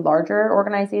worked with some larger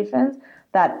organizations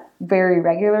that very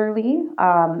regularly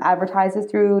advertises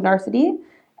through Narcity,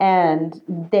 and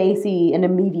they see an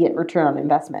immediate return on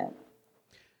investment.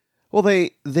 Well,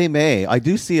 they may. I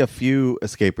do see a few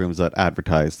escape rooms that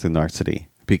advertise through Narcity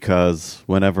because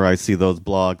whenever I see those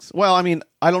blogs, well, I mean,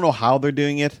 I don't know how they're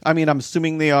doing it. I mean, I'm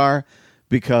assuming they are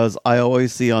because I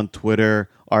always see on Twitter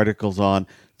articles on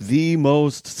the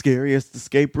most scariest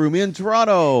escape room in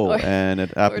Toronto, and it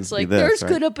happens it's like, to be this. there's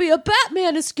going to be a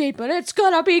Batman escape and it's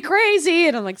going to be crazy.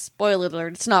 And I'm like, spoiler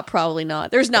alert, it's probably not.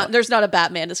 There's not a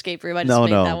Batman escape room. I just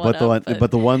made that one up.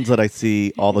 But the ones that I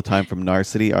see all the time from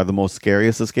Narcity are the most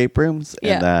scariest escape rooms,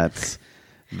 and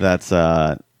that's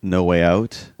No Way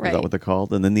Out. Is that what they're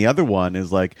called? And then the other one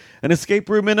is like an escape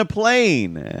room in a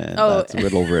plane, and that's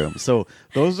Riddle Room. So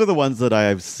those are the ones that I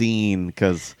have seen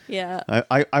because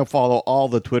I follow all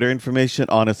the Twitter information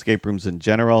on escape rooms in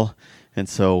general, and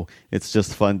so it's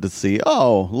just fun to see.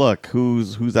 Oh, look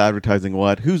who's advertising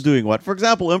what, who's doing what. For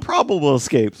example, Improbable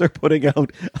Escapes are putting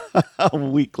out a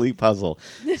weekly puzzle.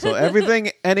 So everything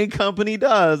any company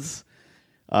does.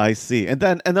 I see. And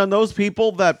then those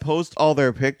people that post all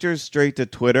their pictures straight to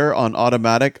Twitter on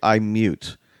automatic, I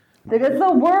mute. It's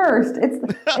the worst.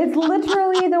 It's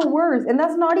literally the worst. And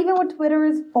that's not even what Twitter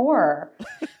is for.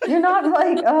 You're not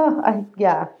like,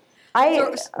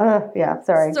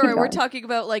 sorry. Sorry, we're talking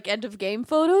about like end of game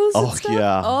photos and stuff?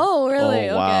 Yeah. Oh, really?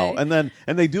 Oh, wow. Okay.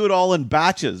 And they do it all in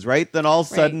batches, right? Then all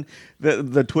of a sudden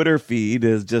the Twitter feed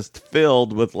is just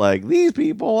filled with like, these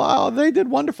people, wow, they did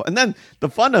wonderful. And then the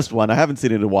funnest one, I haven't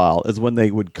seen it in a while, is when they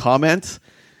would comment,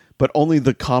 but only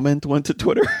the comment went to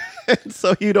Twitter. And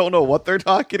so you don't know what they're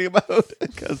talking about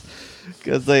because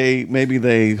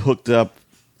they hooked up.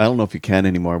 I don't know if you can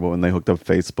anymore, but when they hooked up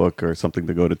Facebook or something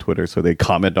to go to Twitter, so they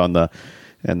comment on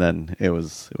and then it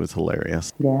was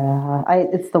hilarious. Yeah,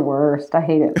 it's the worst. I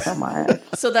hate it so much.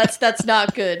 So that's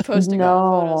not good. Posting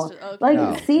photos.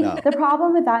 Okay. The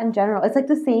problem with that in general, it's like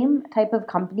the same type of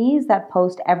companies that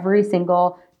post every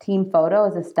single team photo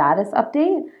as a status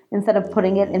update instead of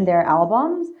putting it in their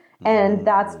albums. And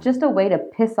that's just a way to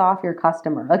piss off your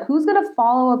customer. Like, who's going to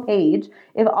follow a page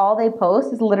if all they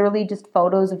post is literally just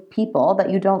photos of people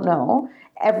that you don't know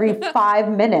every 5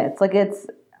 minutes? Like, it's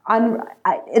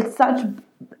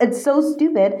so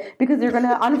stupid because they're going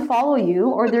to unfollow you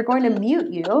or they're going to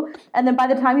mute you. And then by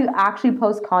the time you actually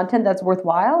post content that's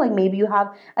worthwhile, like maybe you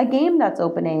have a game that's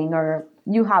opening or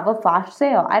you have a flash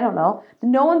sale. I don't know.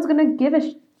 No one's going to give a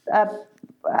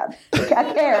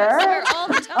care. All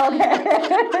the time. Okay.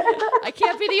 I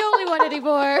can't be the only one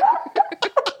anymore.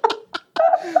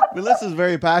 Melissa's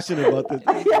very passionate about this.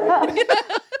 Yeah.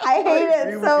 I hate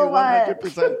it so much.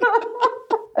 100%.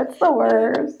 It's the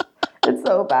worst. It's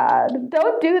so bad.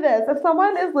 Don't do this. If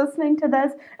someone is listening to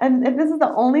this and if this is the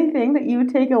only thing that you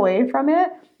take away from it,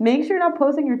 make sure you're not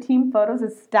posting your team photos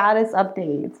as status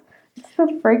updates. It's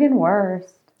the friggin'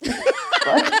 worst.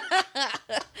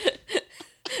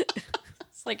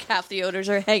 It's like half the owners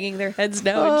are hanging their heads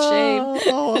now in shame.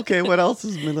 Oh, okay. What else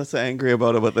is Melissa angry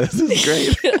about this? This is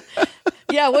great.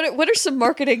 Yeah, what are some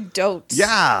marketing don'ts?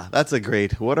 Yeah, that's a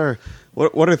great. What are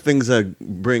things that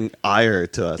bring ire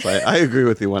to us? I agree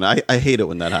with you. When I hate it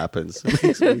when that happens. It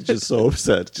makes me just so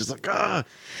upset. It's just like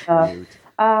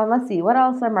let's see. What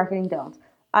else are marketing don'ts?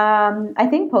 I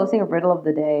think posting a riddle of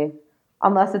the day,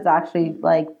 unless it's actually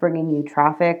like bringing you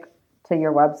traffic to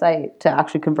your website to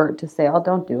actually convert to sale,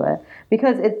 don't do it.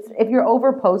 Because if you're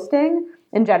over posting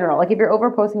in general,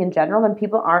 then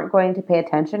people aren't going to pay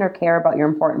attention or care about your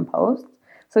important posts.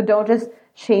 So don't just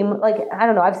shame, like, I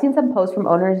don't know. I've seen some posts from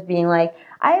owners being like,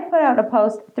 I put out a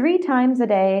post 3 times a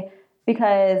day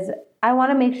because I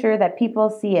want to make sure that people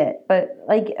see it. But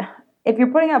like, if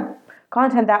you're putting up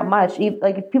content that much,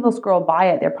 like if people scroll by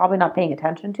it, they're probably not paying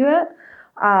attention to it.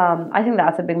 I think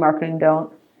that's a big marketing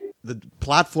don't. The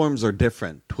platforms are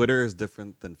different. Twitter is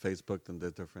different than Facebook, and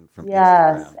they're different from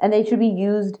Instagram. Yes, and they should be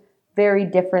used very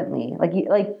differently.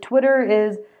 Like Twitter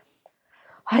is,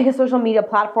 like a social media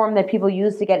platform that people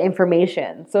use to get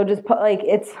information. So just put like,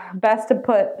 it's best to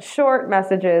put short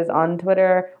messages on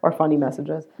Twitter or funny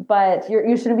messages, but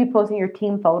you shouldn't be posting your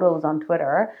team photos on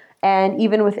Twitter. And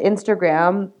even with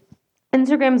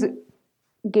Instagram's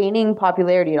gaining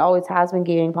popularity. It always has been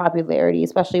gaining popularity,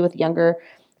 especially with younger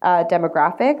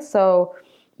demographics. So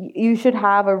you should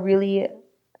have a really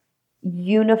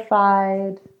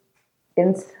unified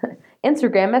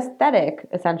Instagram aesthetic,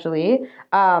 essentially,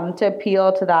 to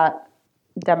appeal to that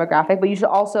demographic. But you should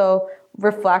also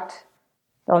reflect,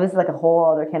 oh, this is like a whole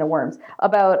other can of worms,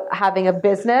 about having a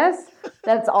business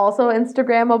that's also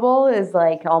Instagrammable is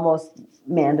like almost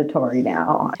mandatory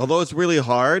now. Although it's really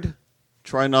hard,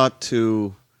 try not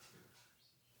to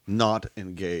not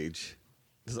engage.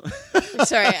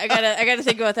 Sorry, I gotta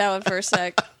think about that one for a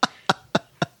sec.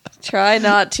 Try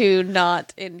not to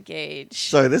not engage.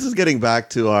 Sorry, this is getting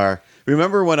back to our...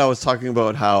 Remember when I was talking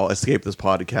about how Escape This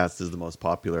Podcast is the most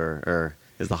popular, or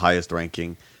is the highest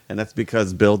ranking? And that's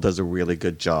because Bill does a really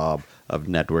good job of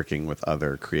networking with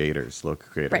other creators, local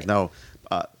creators. Right. Now,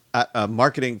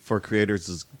 marketing for creators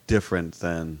is different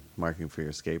than marketing for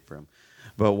your escape room.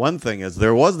 But one thing is,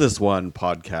 there was this one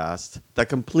podcast that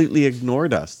completely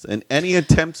ignored us and any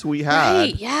attempts we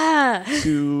had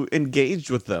to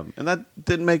engage with them. And that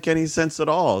didn't make any sense at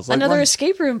all. It's like, another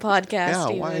escape room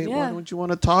podcast. Why don't you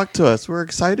want to talk to us? We're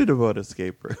excited about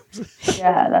escape rooms.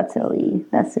 Yeah, that's silly.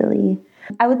 That's silly.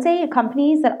 I would say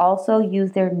companies that also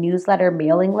use their newsletter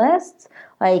mailing lists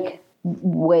like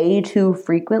way too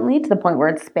frequently to the point where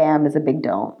it's spam is a big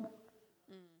don't.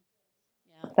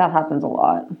 Yeah. That happens a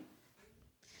lot.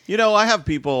 You know, I have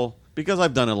people, because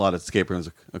I've done a lot of escape rooms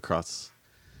across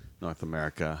North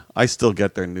America, I still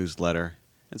get their newsletter.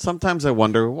 And sometimes I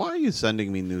wonder, why are you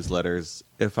sending me newsletters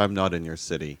if I'm not in your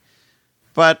city?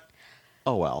 But,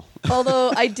 oh well.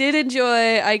 Although I did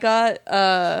enjoy, I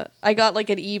got like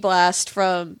an e-blast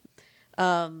from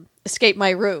Escape My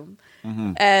Room.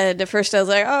 Mm-hmm. And at first I was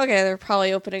like, oh, okay, they're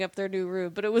probably opening up their new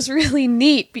room. But it was really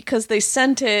neat because they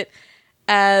sent it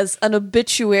as an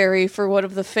obituary for one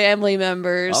of the family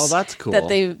members. Oh, that's cool.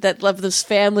 That loved this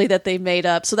family that they made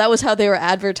up. So that was how they were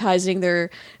advertising their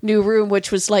new room, which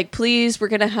was like, please, we're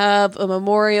going to have a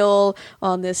memorial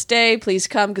on this day. Please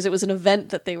come, because it was an event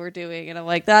that they were doing. And I'm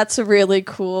like, that's a really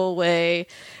cool way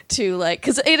to like,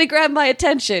 because it grabbed my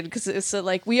attention, because it's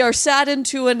like, we are saddened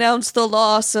to announce the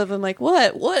loss of, I'm like,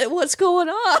 what's going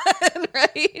on?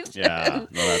 Right? Yeah,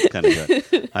 no, that's kind of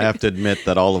good. I have to admit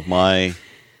that all of my...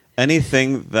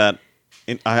 anything that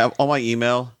I have on my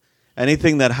email,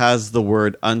 anything that has the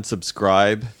word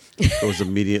unsubscribe goes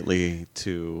immediately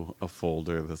to a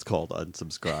folder that's called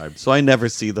unsubscribe. So I never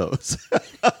see those.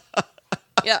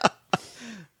 Yeah.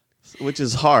 Which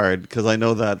is hard because I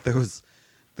know that there's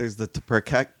the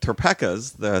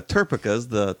Terpecas,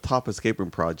 the Top Escape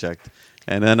Room Project.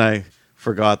 And then I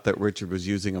forgot that Richard was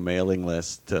using a mailing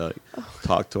list to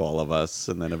talk to all of us.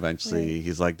 And then eventually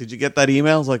he's like, did you get that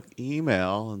email? I was like,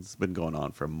 email? And it's been going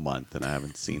on for a month and I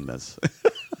haven't seen this.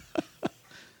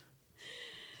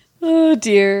 Oh,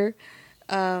 dear.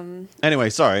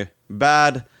 Anyway, sorry.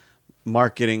 Bad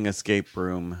marketing escape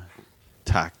room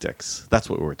tactics. That's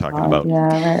what we were talking about.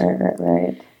 Yeah,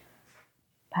 right.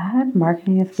 Bad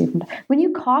marketing escape room. When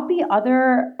you copy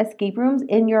other escape rooms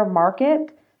in your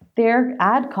market, their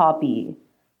ad copy,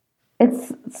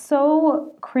 it's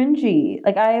so cringy.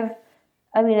 Like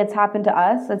it's happened to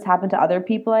us. It's happened to other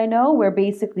people I know, where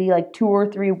basically like 2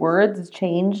 or 3 words is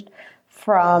changed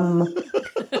from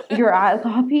your ad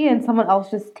copy and someone else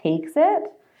just takes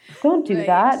it. Don't do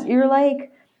that. You're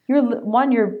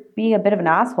being a bit of an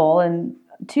asshole, and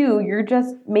 2, you're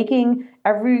just making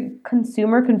every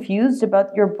consumer confused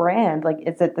about your brand. Like,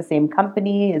 is it the same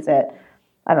company? Is it,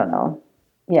 I don't know.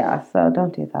 Yeah, so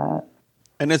don't do that.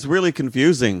 And it's really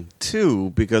confusing,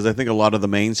 too, because I think a lot of the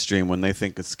mainstream, when they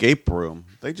think escape room,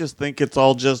 they just think it's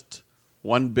all just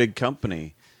one big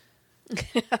company.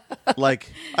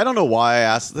 Like, I don't know why I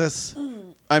asked this.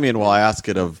 I mean, well, I ask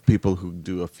it of people who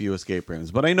do a few escape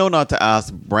rooms, but I know not to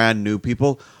ask brand new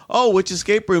people, oh, which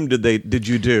escape room did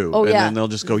you do? Oh, and yeah. then they'll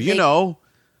just go,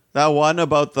 that one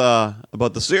about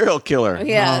the serial killer.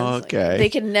 Yeah. Oh, okay. They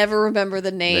can never remember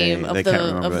the name of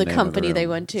the company they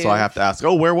went to. So I have to ask,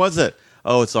 where was it?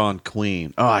 Oh, it's on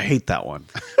Queen. Oh, I hate that one.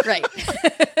 Right.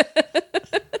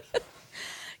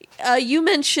 You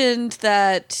mentioned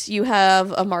that you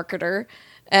have a marketer,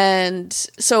 and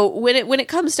so when it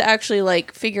comes to actually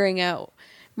like figuring out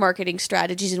marketing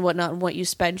strategies and whatnot and what you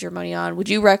spend your money on, would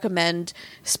you recommend,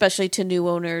 especially to new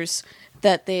owners,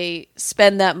 that they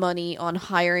spend that money on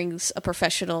hiring a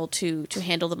professional to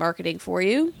handle the marketing for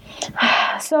you?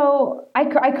 So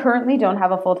I currently don't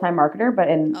have a full-time marketer, but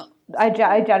in I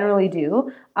generally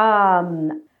do.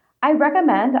 I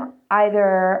recommend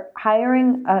either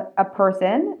hiring a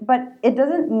person, but it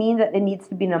doesn't mean that it needs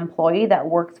to be an employee that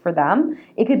works for them.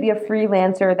 It could be a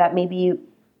freelancer that maybe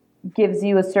gives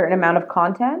you a certain amount of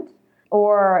content,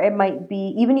 or it might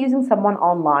be even using someone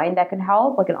online that can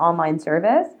help, like an online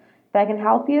service that can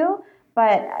help you.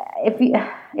 But if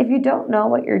you don't know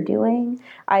what you're doing,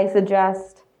 I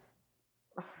suggest,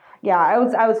 I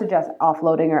would suggest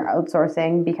offloading or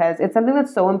outsourcing, because it's something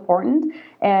that's so important,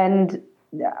 and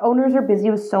owners are busy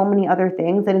with so many other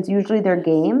things, and it's usually their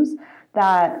games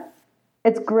that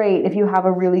it's great if you have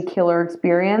a really killer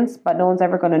experience, but no one's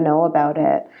ever going to know about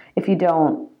it if you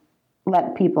don't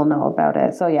let people know about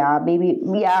it. So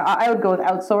I would go with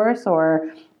outsource,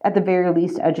 or at the very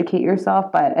least educate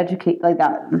yourself. But educate like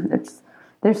that,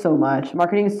 there's so much.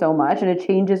 Marketing is so much, and it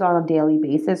changes on a daily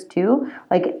basis too.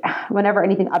 Like whenever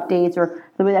anything updates, or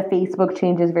the way that Facebook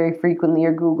changes very frequently,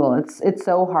 or Google, it's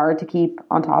so hard to keep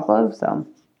on top of. So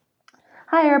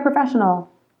hire a professional.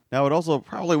 Now, it also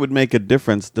probably would make a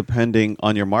difference depending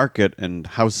on your market and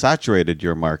how saturated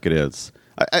your market is.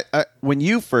 When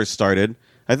you first started,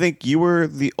 I think you were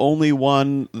the only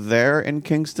one there in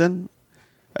Kingston,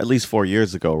 at least 4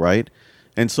 years ago, right?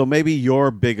 And so maybe your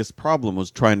biggest problem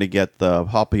was trying to get the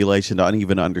population to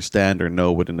even understand or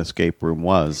know what an escape room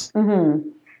was. Mm-hmm.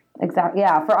 Exactly.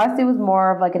 Yeah. For us, it was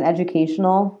more of like an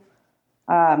educational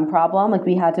problem. Like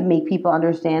we had to make people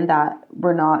understand that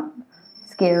we're not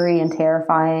scary and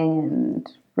terrifying,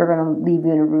 and we're going to leave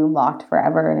you in a room locked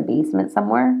forever in a basement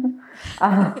somewhere.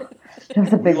 It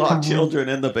was a big Lock children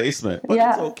in the basement, but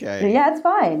it's okay. Yeah, it's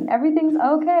fine. Everything's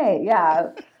okay. Yeah.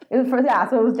 So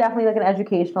it was definitely like an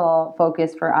educational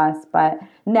focus for us. But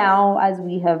now, as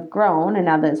we have grown, and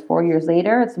now that it's 4 years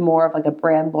later, it's more of like a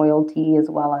brand loyalty, as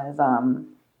well as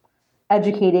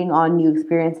educating on new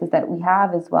experiences that we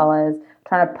have, as well as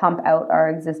trying to pump out our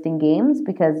existing games,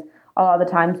 because a lot of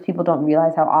the times people don't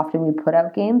realize how often we put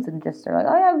out games and just are like,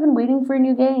 oh yeah, I've been waiting for a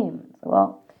new game.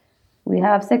 Well, we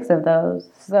have 6 of those.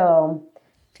 So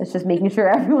it's just making sure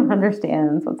everyone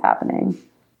understands what's happening.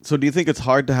 So do you think it's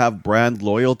hard to have brand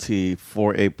loyalty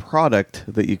for a product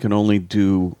that you can only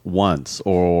do once,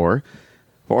 or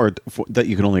that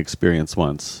you can only experience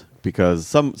once? Because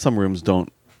some rooms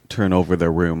don't turn over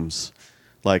their rooms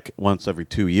like once every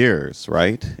 2 years,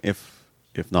 right? If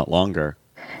not longer.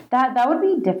 That would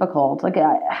be difficult. Like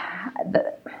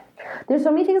there's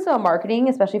so many things about marketing,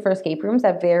 especially for escape rooms,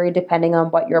 that vary depending on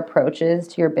what your approach is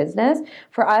to your business.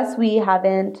 For us, we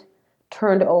haven't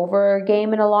turned over a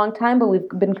game in a long time, but we've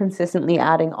been consistently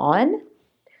adding on.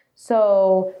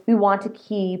 So we want to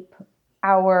keep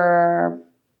our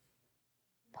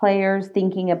players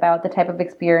thinking about the type of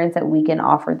experience that we can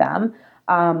offer them.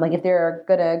 Like if they're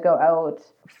going to go out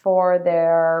for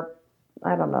their,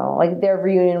 I don't know, like their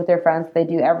reunion with their friends they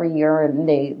do every year, and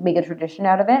they make a tradition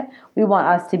out of it, we want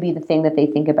us to be the thing that they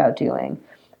think about doing.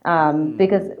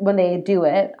 Because when they do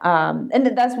it, and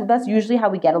that's usually how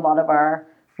we get a lot of our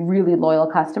really loyal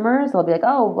customers. They'll be like,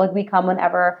 oh, like we come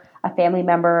whenever a family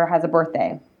member has a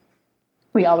birthday.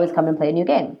 We always come and play a new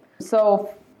game.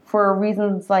 So for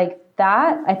reasons like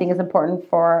that, I think it's important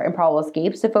for Improbable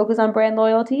Escapes to focus on brand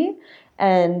loyalty,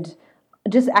 and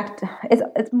just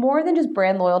it's more than just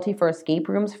brand loyalty for escape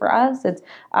rooms for us. It's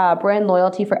brand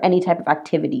loyalty for any type of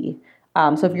activity.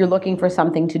 So if you're looking for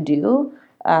something to do,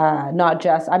 not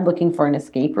just I'm looking for an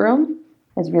escape room,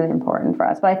 is really important for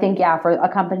us. But I think, for a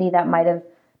company that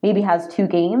maybe has 2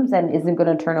 games and isn't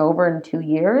going to turn over in 2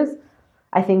 years,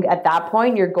 I think at that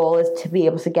point your goal is to be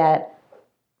able to get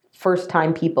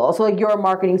first-time people. So like your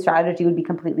marketing strategy would be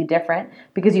completely different,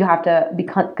 because you have to be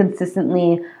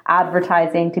consistently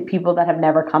advertising to people that have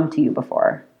never come to you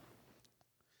before.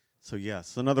 So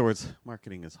yes, in other words,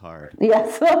 marketing is hard.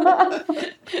 Yes.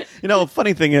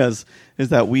 Funny thing is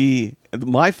that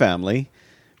my family,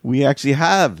 we actually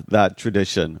have that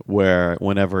tradition where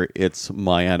whenever it's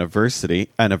my anniversary,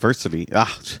 I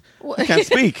can't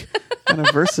speak.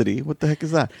 Anniversary, what the heck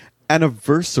is that?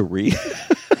 Anniversary.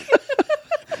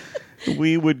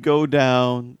 We would go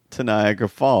down to Niagara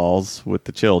Falls with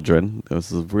the children. It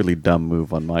was a really dumb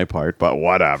move on my part, but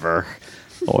whatever.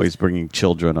 Always bringing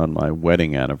children on my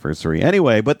wedding anniversary.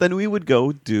 Anyway, but then we would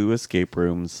go do escape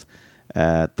rooms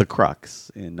at the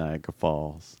Crux in Niagara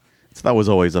Falls. So that was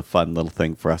always a fun little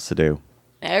thing for us to do.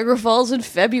 Niagara Falls in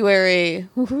February.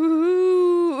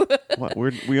 Woo-hoo. What,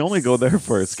 we only go there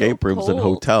for escape rooms and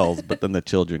hotels, but then the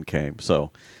children came.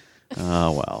 So,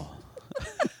 well.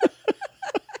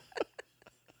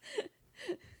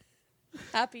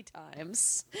 Happy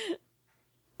times.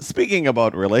 Speaking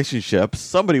about relationships,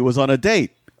 somebody was on a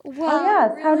date. Wow. Oh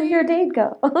yes, how did your date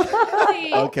go?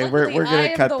 Really? Okay, we're Really, gonna I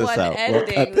am cut the this one out. We'll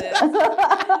editing cut this.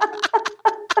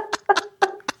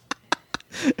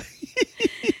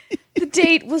 The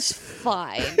date was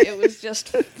fine. It was just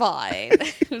fine.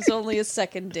 It was only a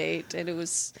second date, and it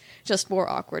was just more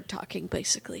awkward talking,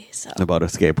 basically. So, About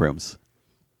escape rooms.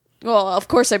 well, of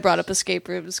course, I brought up escape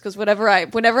rooms because whenever I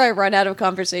run out of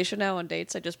conversation now on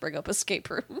dates, I just bring up escape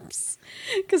rooms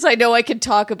because I know I can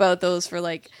talk about those for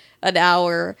like an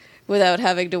hour without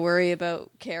having to worry about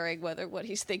caring what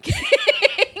he's thinking.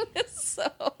 So,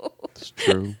 It's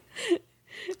true.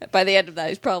 by the end of that,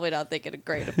 he's probably not thinking a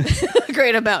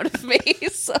great amount of me.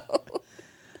 So.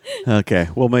 Okay,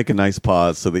 we'll make a nice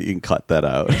pause so that you can cut that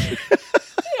out. You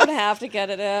don't have to get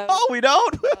it out. Oh, we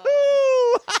don't?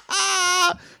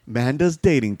 Woohoo! Manda's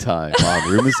dating time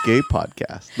on Room Escape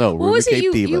Podcast. No, What Room was Escape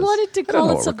it? Divas. You wanted to I don't know call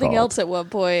what it we're something called. else at one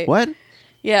point. What?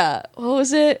 Yeah. What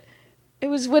was it? It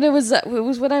was when I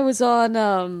was on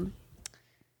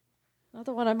not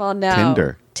the one I'm on now.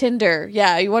 Tinder.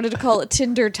 Yeah, you wanted to call it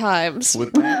Tinder Times.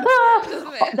 With Manda?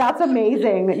 That's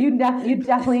amazing. You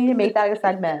definitely need to make that a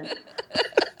segment.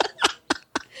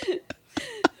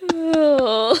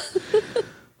 Oh.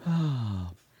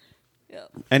 Yeah.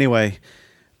 Anyway,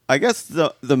 I guess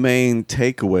the main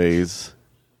takeaways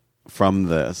from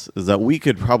this is that we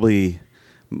could probably,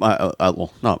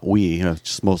 well, not we,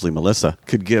 just mostly Melissa,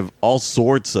 could give all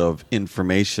sorts of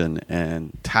information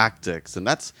and tactics, and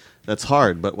that's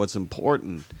hard. But what's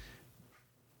important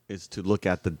is to look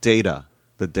at the data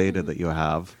that you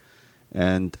have,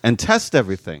 and test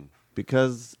everything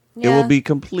because it Yeah. will be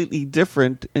completely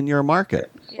different in your market.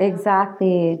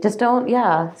 Exactly. Just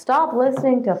stop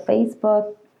listening to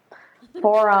Facebook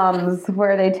forums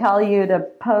where they tell you to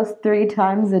post 3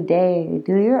 times a day.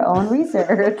 Do your own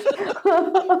research.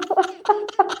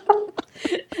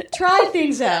 Try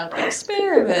things out.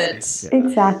 Experiment.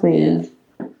 Exactly.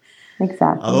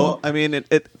 Exactly. Although, I mean,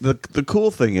 the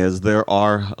cool thing is there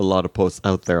are a lot of posts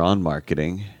out there on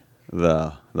marketing.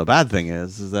 The bad thing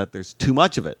is that there's too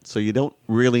much of it, so you don't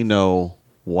really know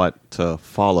what to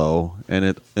follow, and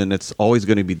it's always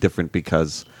going to be different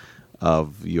because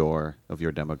of your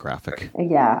demographic.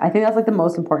 Yeah, I think that's like the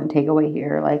most important takeaway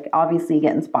here. Like, obviously,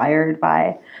 get inspired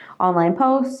by online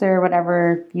posts or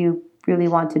whatever you really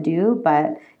want to do.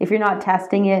 But if you're not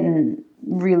testing it and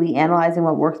really analyzing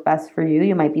what works best for you,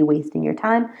 you might be wasting your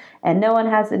time. And no one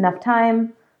has enough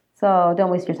time, so don't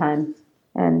waste your time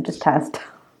and just test.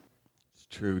 It's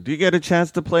true. Do you get a chance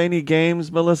to play any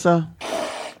games, Melissa?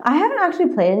 I haven't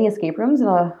actually played any escape rooms in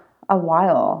a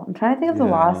while. I'm trying to think of the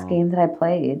last game that I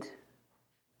played.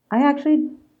 I actually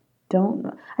don't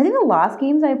know. I think the last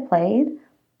games I played,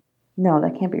 no,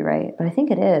 that can't be right, but I think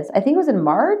it is. I think it was in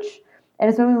March, and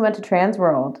it's when we went to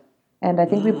Transworld, and I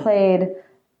think we played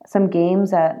some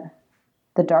games at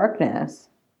the Darkness.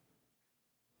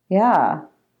 Yeah,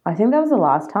 I think that was the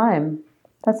last time.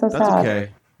 That's so sad. That's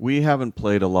okay. We haven't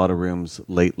played a lot of rooms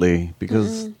lately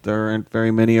because there aren't very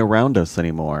many around us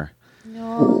anymore.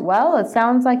 No. Well, it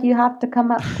sounds like you have to come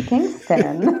up to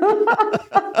Kingston.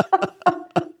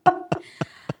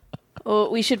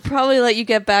 Well, we should probably let you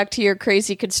get back to your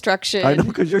crazy construction. I know,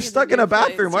 because you're stuck in a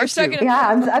bathroom, You're aren't stuck you? in a Yeah,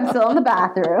 I'm still in the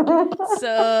bathroom.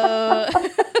 So,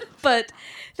 but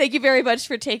thank you very much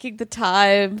for taking the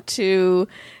time to,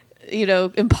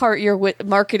 impart your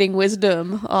marketing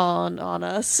wisdom on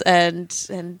us, and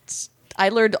I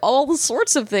learned all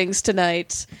sorts of things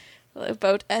tonight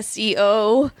about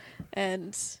SEO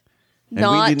and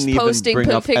not we didn't posting even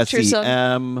bring up pictures on.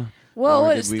 SEM. Whoa, nor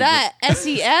what did is we- that?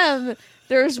 SEM.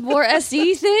 There's more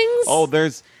SE things. Oh,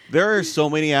 there are so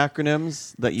many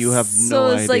acronyms that you have so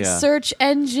no it's idea. like search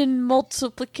engine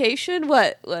multiplication.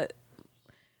 What?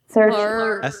 Search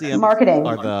Or SEM marketing.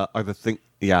 are the thing.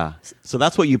 Yeah, so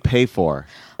that's what you pay for.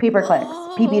 pay-per-clicks,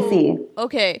 PPC.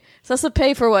 Okay, so that's the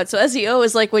pay for what? So SEO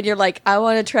is like when you're like, I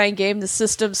want to try and game the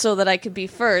system so that I can be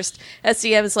first.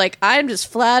 SEM is like, I'm just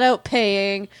flat out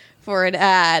paying for an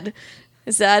ad.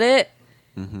 Is that it?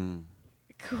 Mm-hmm.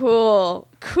 Cool.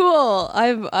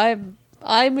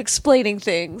 I'm explaining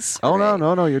things. Oh Right.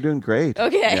 no, you're doing great.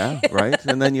 Okay. Yeah, right.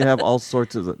 And then you have all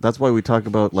sorts of. That's why we talk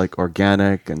about like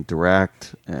organic and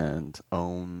direct and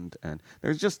owned, and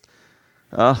there's just.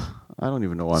 I don't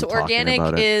even know why So I'm talking organic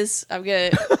about it. is I'm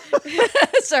gonna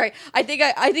sorry. I think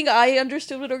I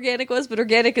understood what organic was, but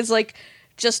organic is like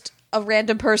just a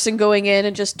random person going in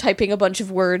and just typing a bunch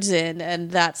of words in, and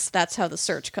that's how the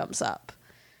search comes up.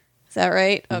 Is that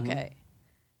right? Mm-hmm. Okay.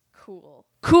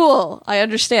 Cool. I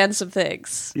understand some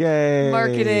things. Yay!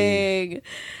 Marketing.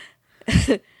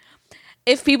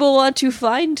 if people want to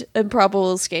find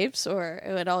Improbable Escapes or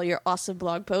and all your awesome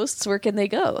blog posts, where can they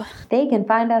go? They can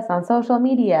find us on social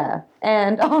media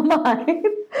and online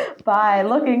by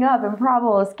looking up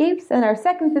Improbable Escapes, and our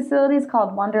second facility is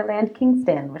called Wonderland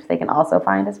Kingston, which they can also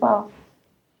find as well.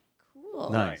 Cool.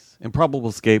 Nice.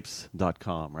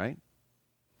 ImprobableScapes.com, right?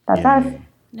 That's us.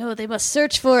 No, they must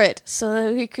search for it so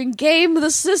that we can game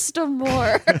the system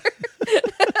more.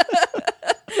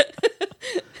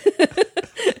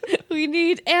 We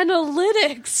need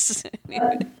analytics.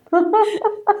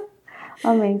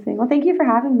 Amazing. Well, thank you for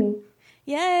having me.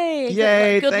 Yay.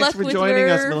 Yay. Good Thanks luck for with joining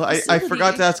us, your Mila. I facility.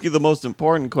 forgot to ask you the most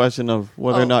important question of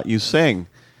whether or not you sing.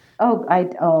 Oh,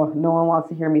 no one wants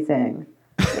to hear me sing.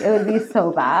 It would be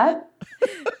so bad.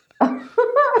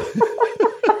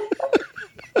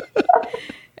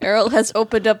 Errol has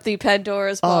opened up the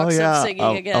Pandora's box of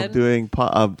singing again.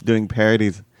 Of doing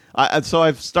parodies. So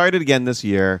I've started again this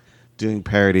year doing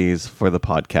parodies for the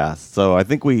podcast. So I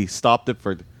think we stopped it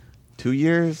for 2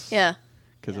 years. Yeah.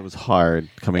 Because it was hard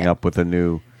coming up with a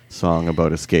new song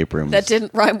about escape rooms. That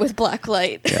didn't rhyme with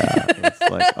blacklight. Yeah. It's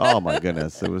like, oh my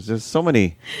goodness. It was just so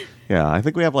many. Yeah. I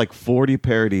think we have like 40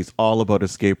 parodies all about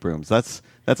escape rooms. That's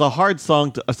a hard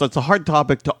song. That's a hard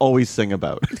topic to always sing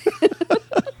about.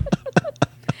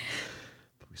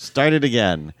 Started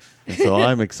again, and so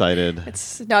I'm excited.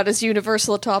 It's not as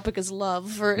universal a topic as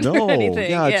love or No, anything.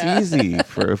 yeah, it's easy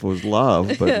for if it was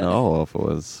love, but no, if it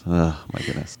was, oh my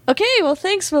goodness. Okay, well,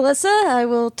 thanks, Melissa. I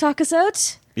will talk us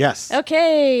out. Yes.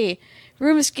 Okay,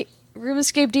 Room Escape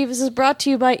Divas is brought to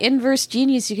you by Inverse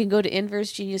Genius. You can go to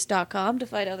inversegenius.com to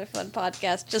find other fun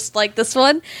podcasts just like this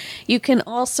one. You can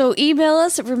also email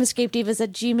us at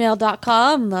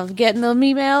roomescapedivas@gmail.com. Love getting them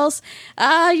emails.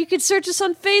 You can search us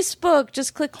on Facebook.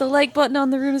 Just click the like button on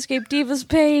the Room Escape Divas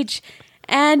page.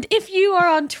 And if you are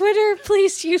on Twitter,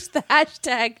 please use the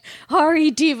hashtag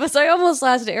REDivas. I almost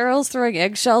laughed. Errol's throwing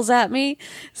eggshells at me.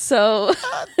 So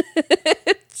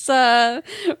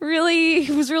it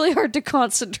was really hard to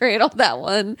concentrate on that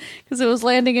one because it was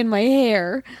landing in my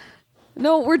hair.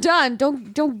 No, we're done.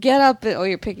 Don't get up. Oh,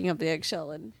 you're picking up the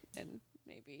eggshell and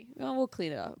maybe we'll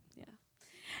clean it up. Yeah.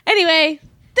 Anyway,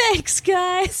 thanks,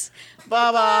 guys.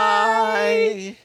 Bye-bye.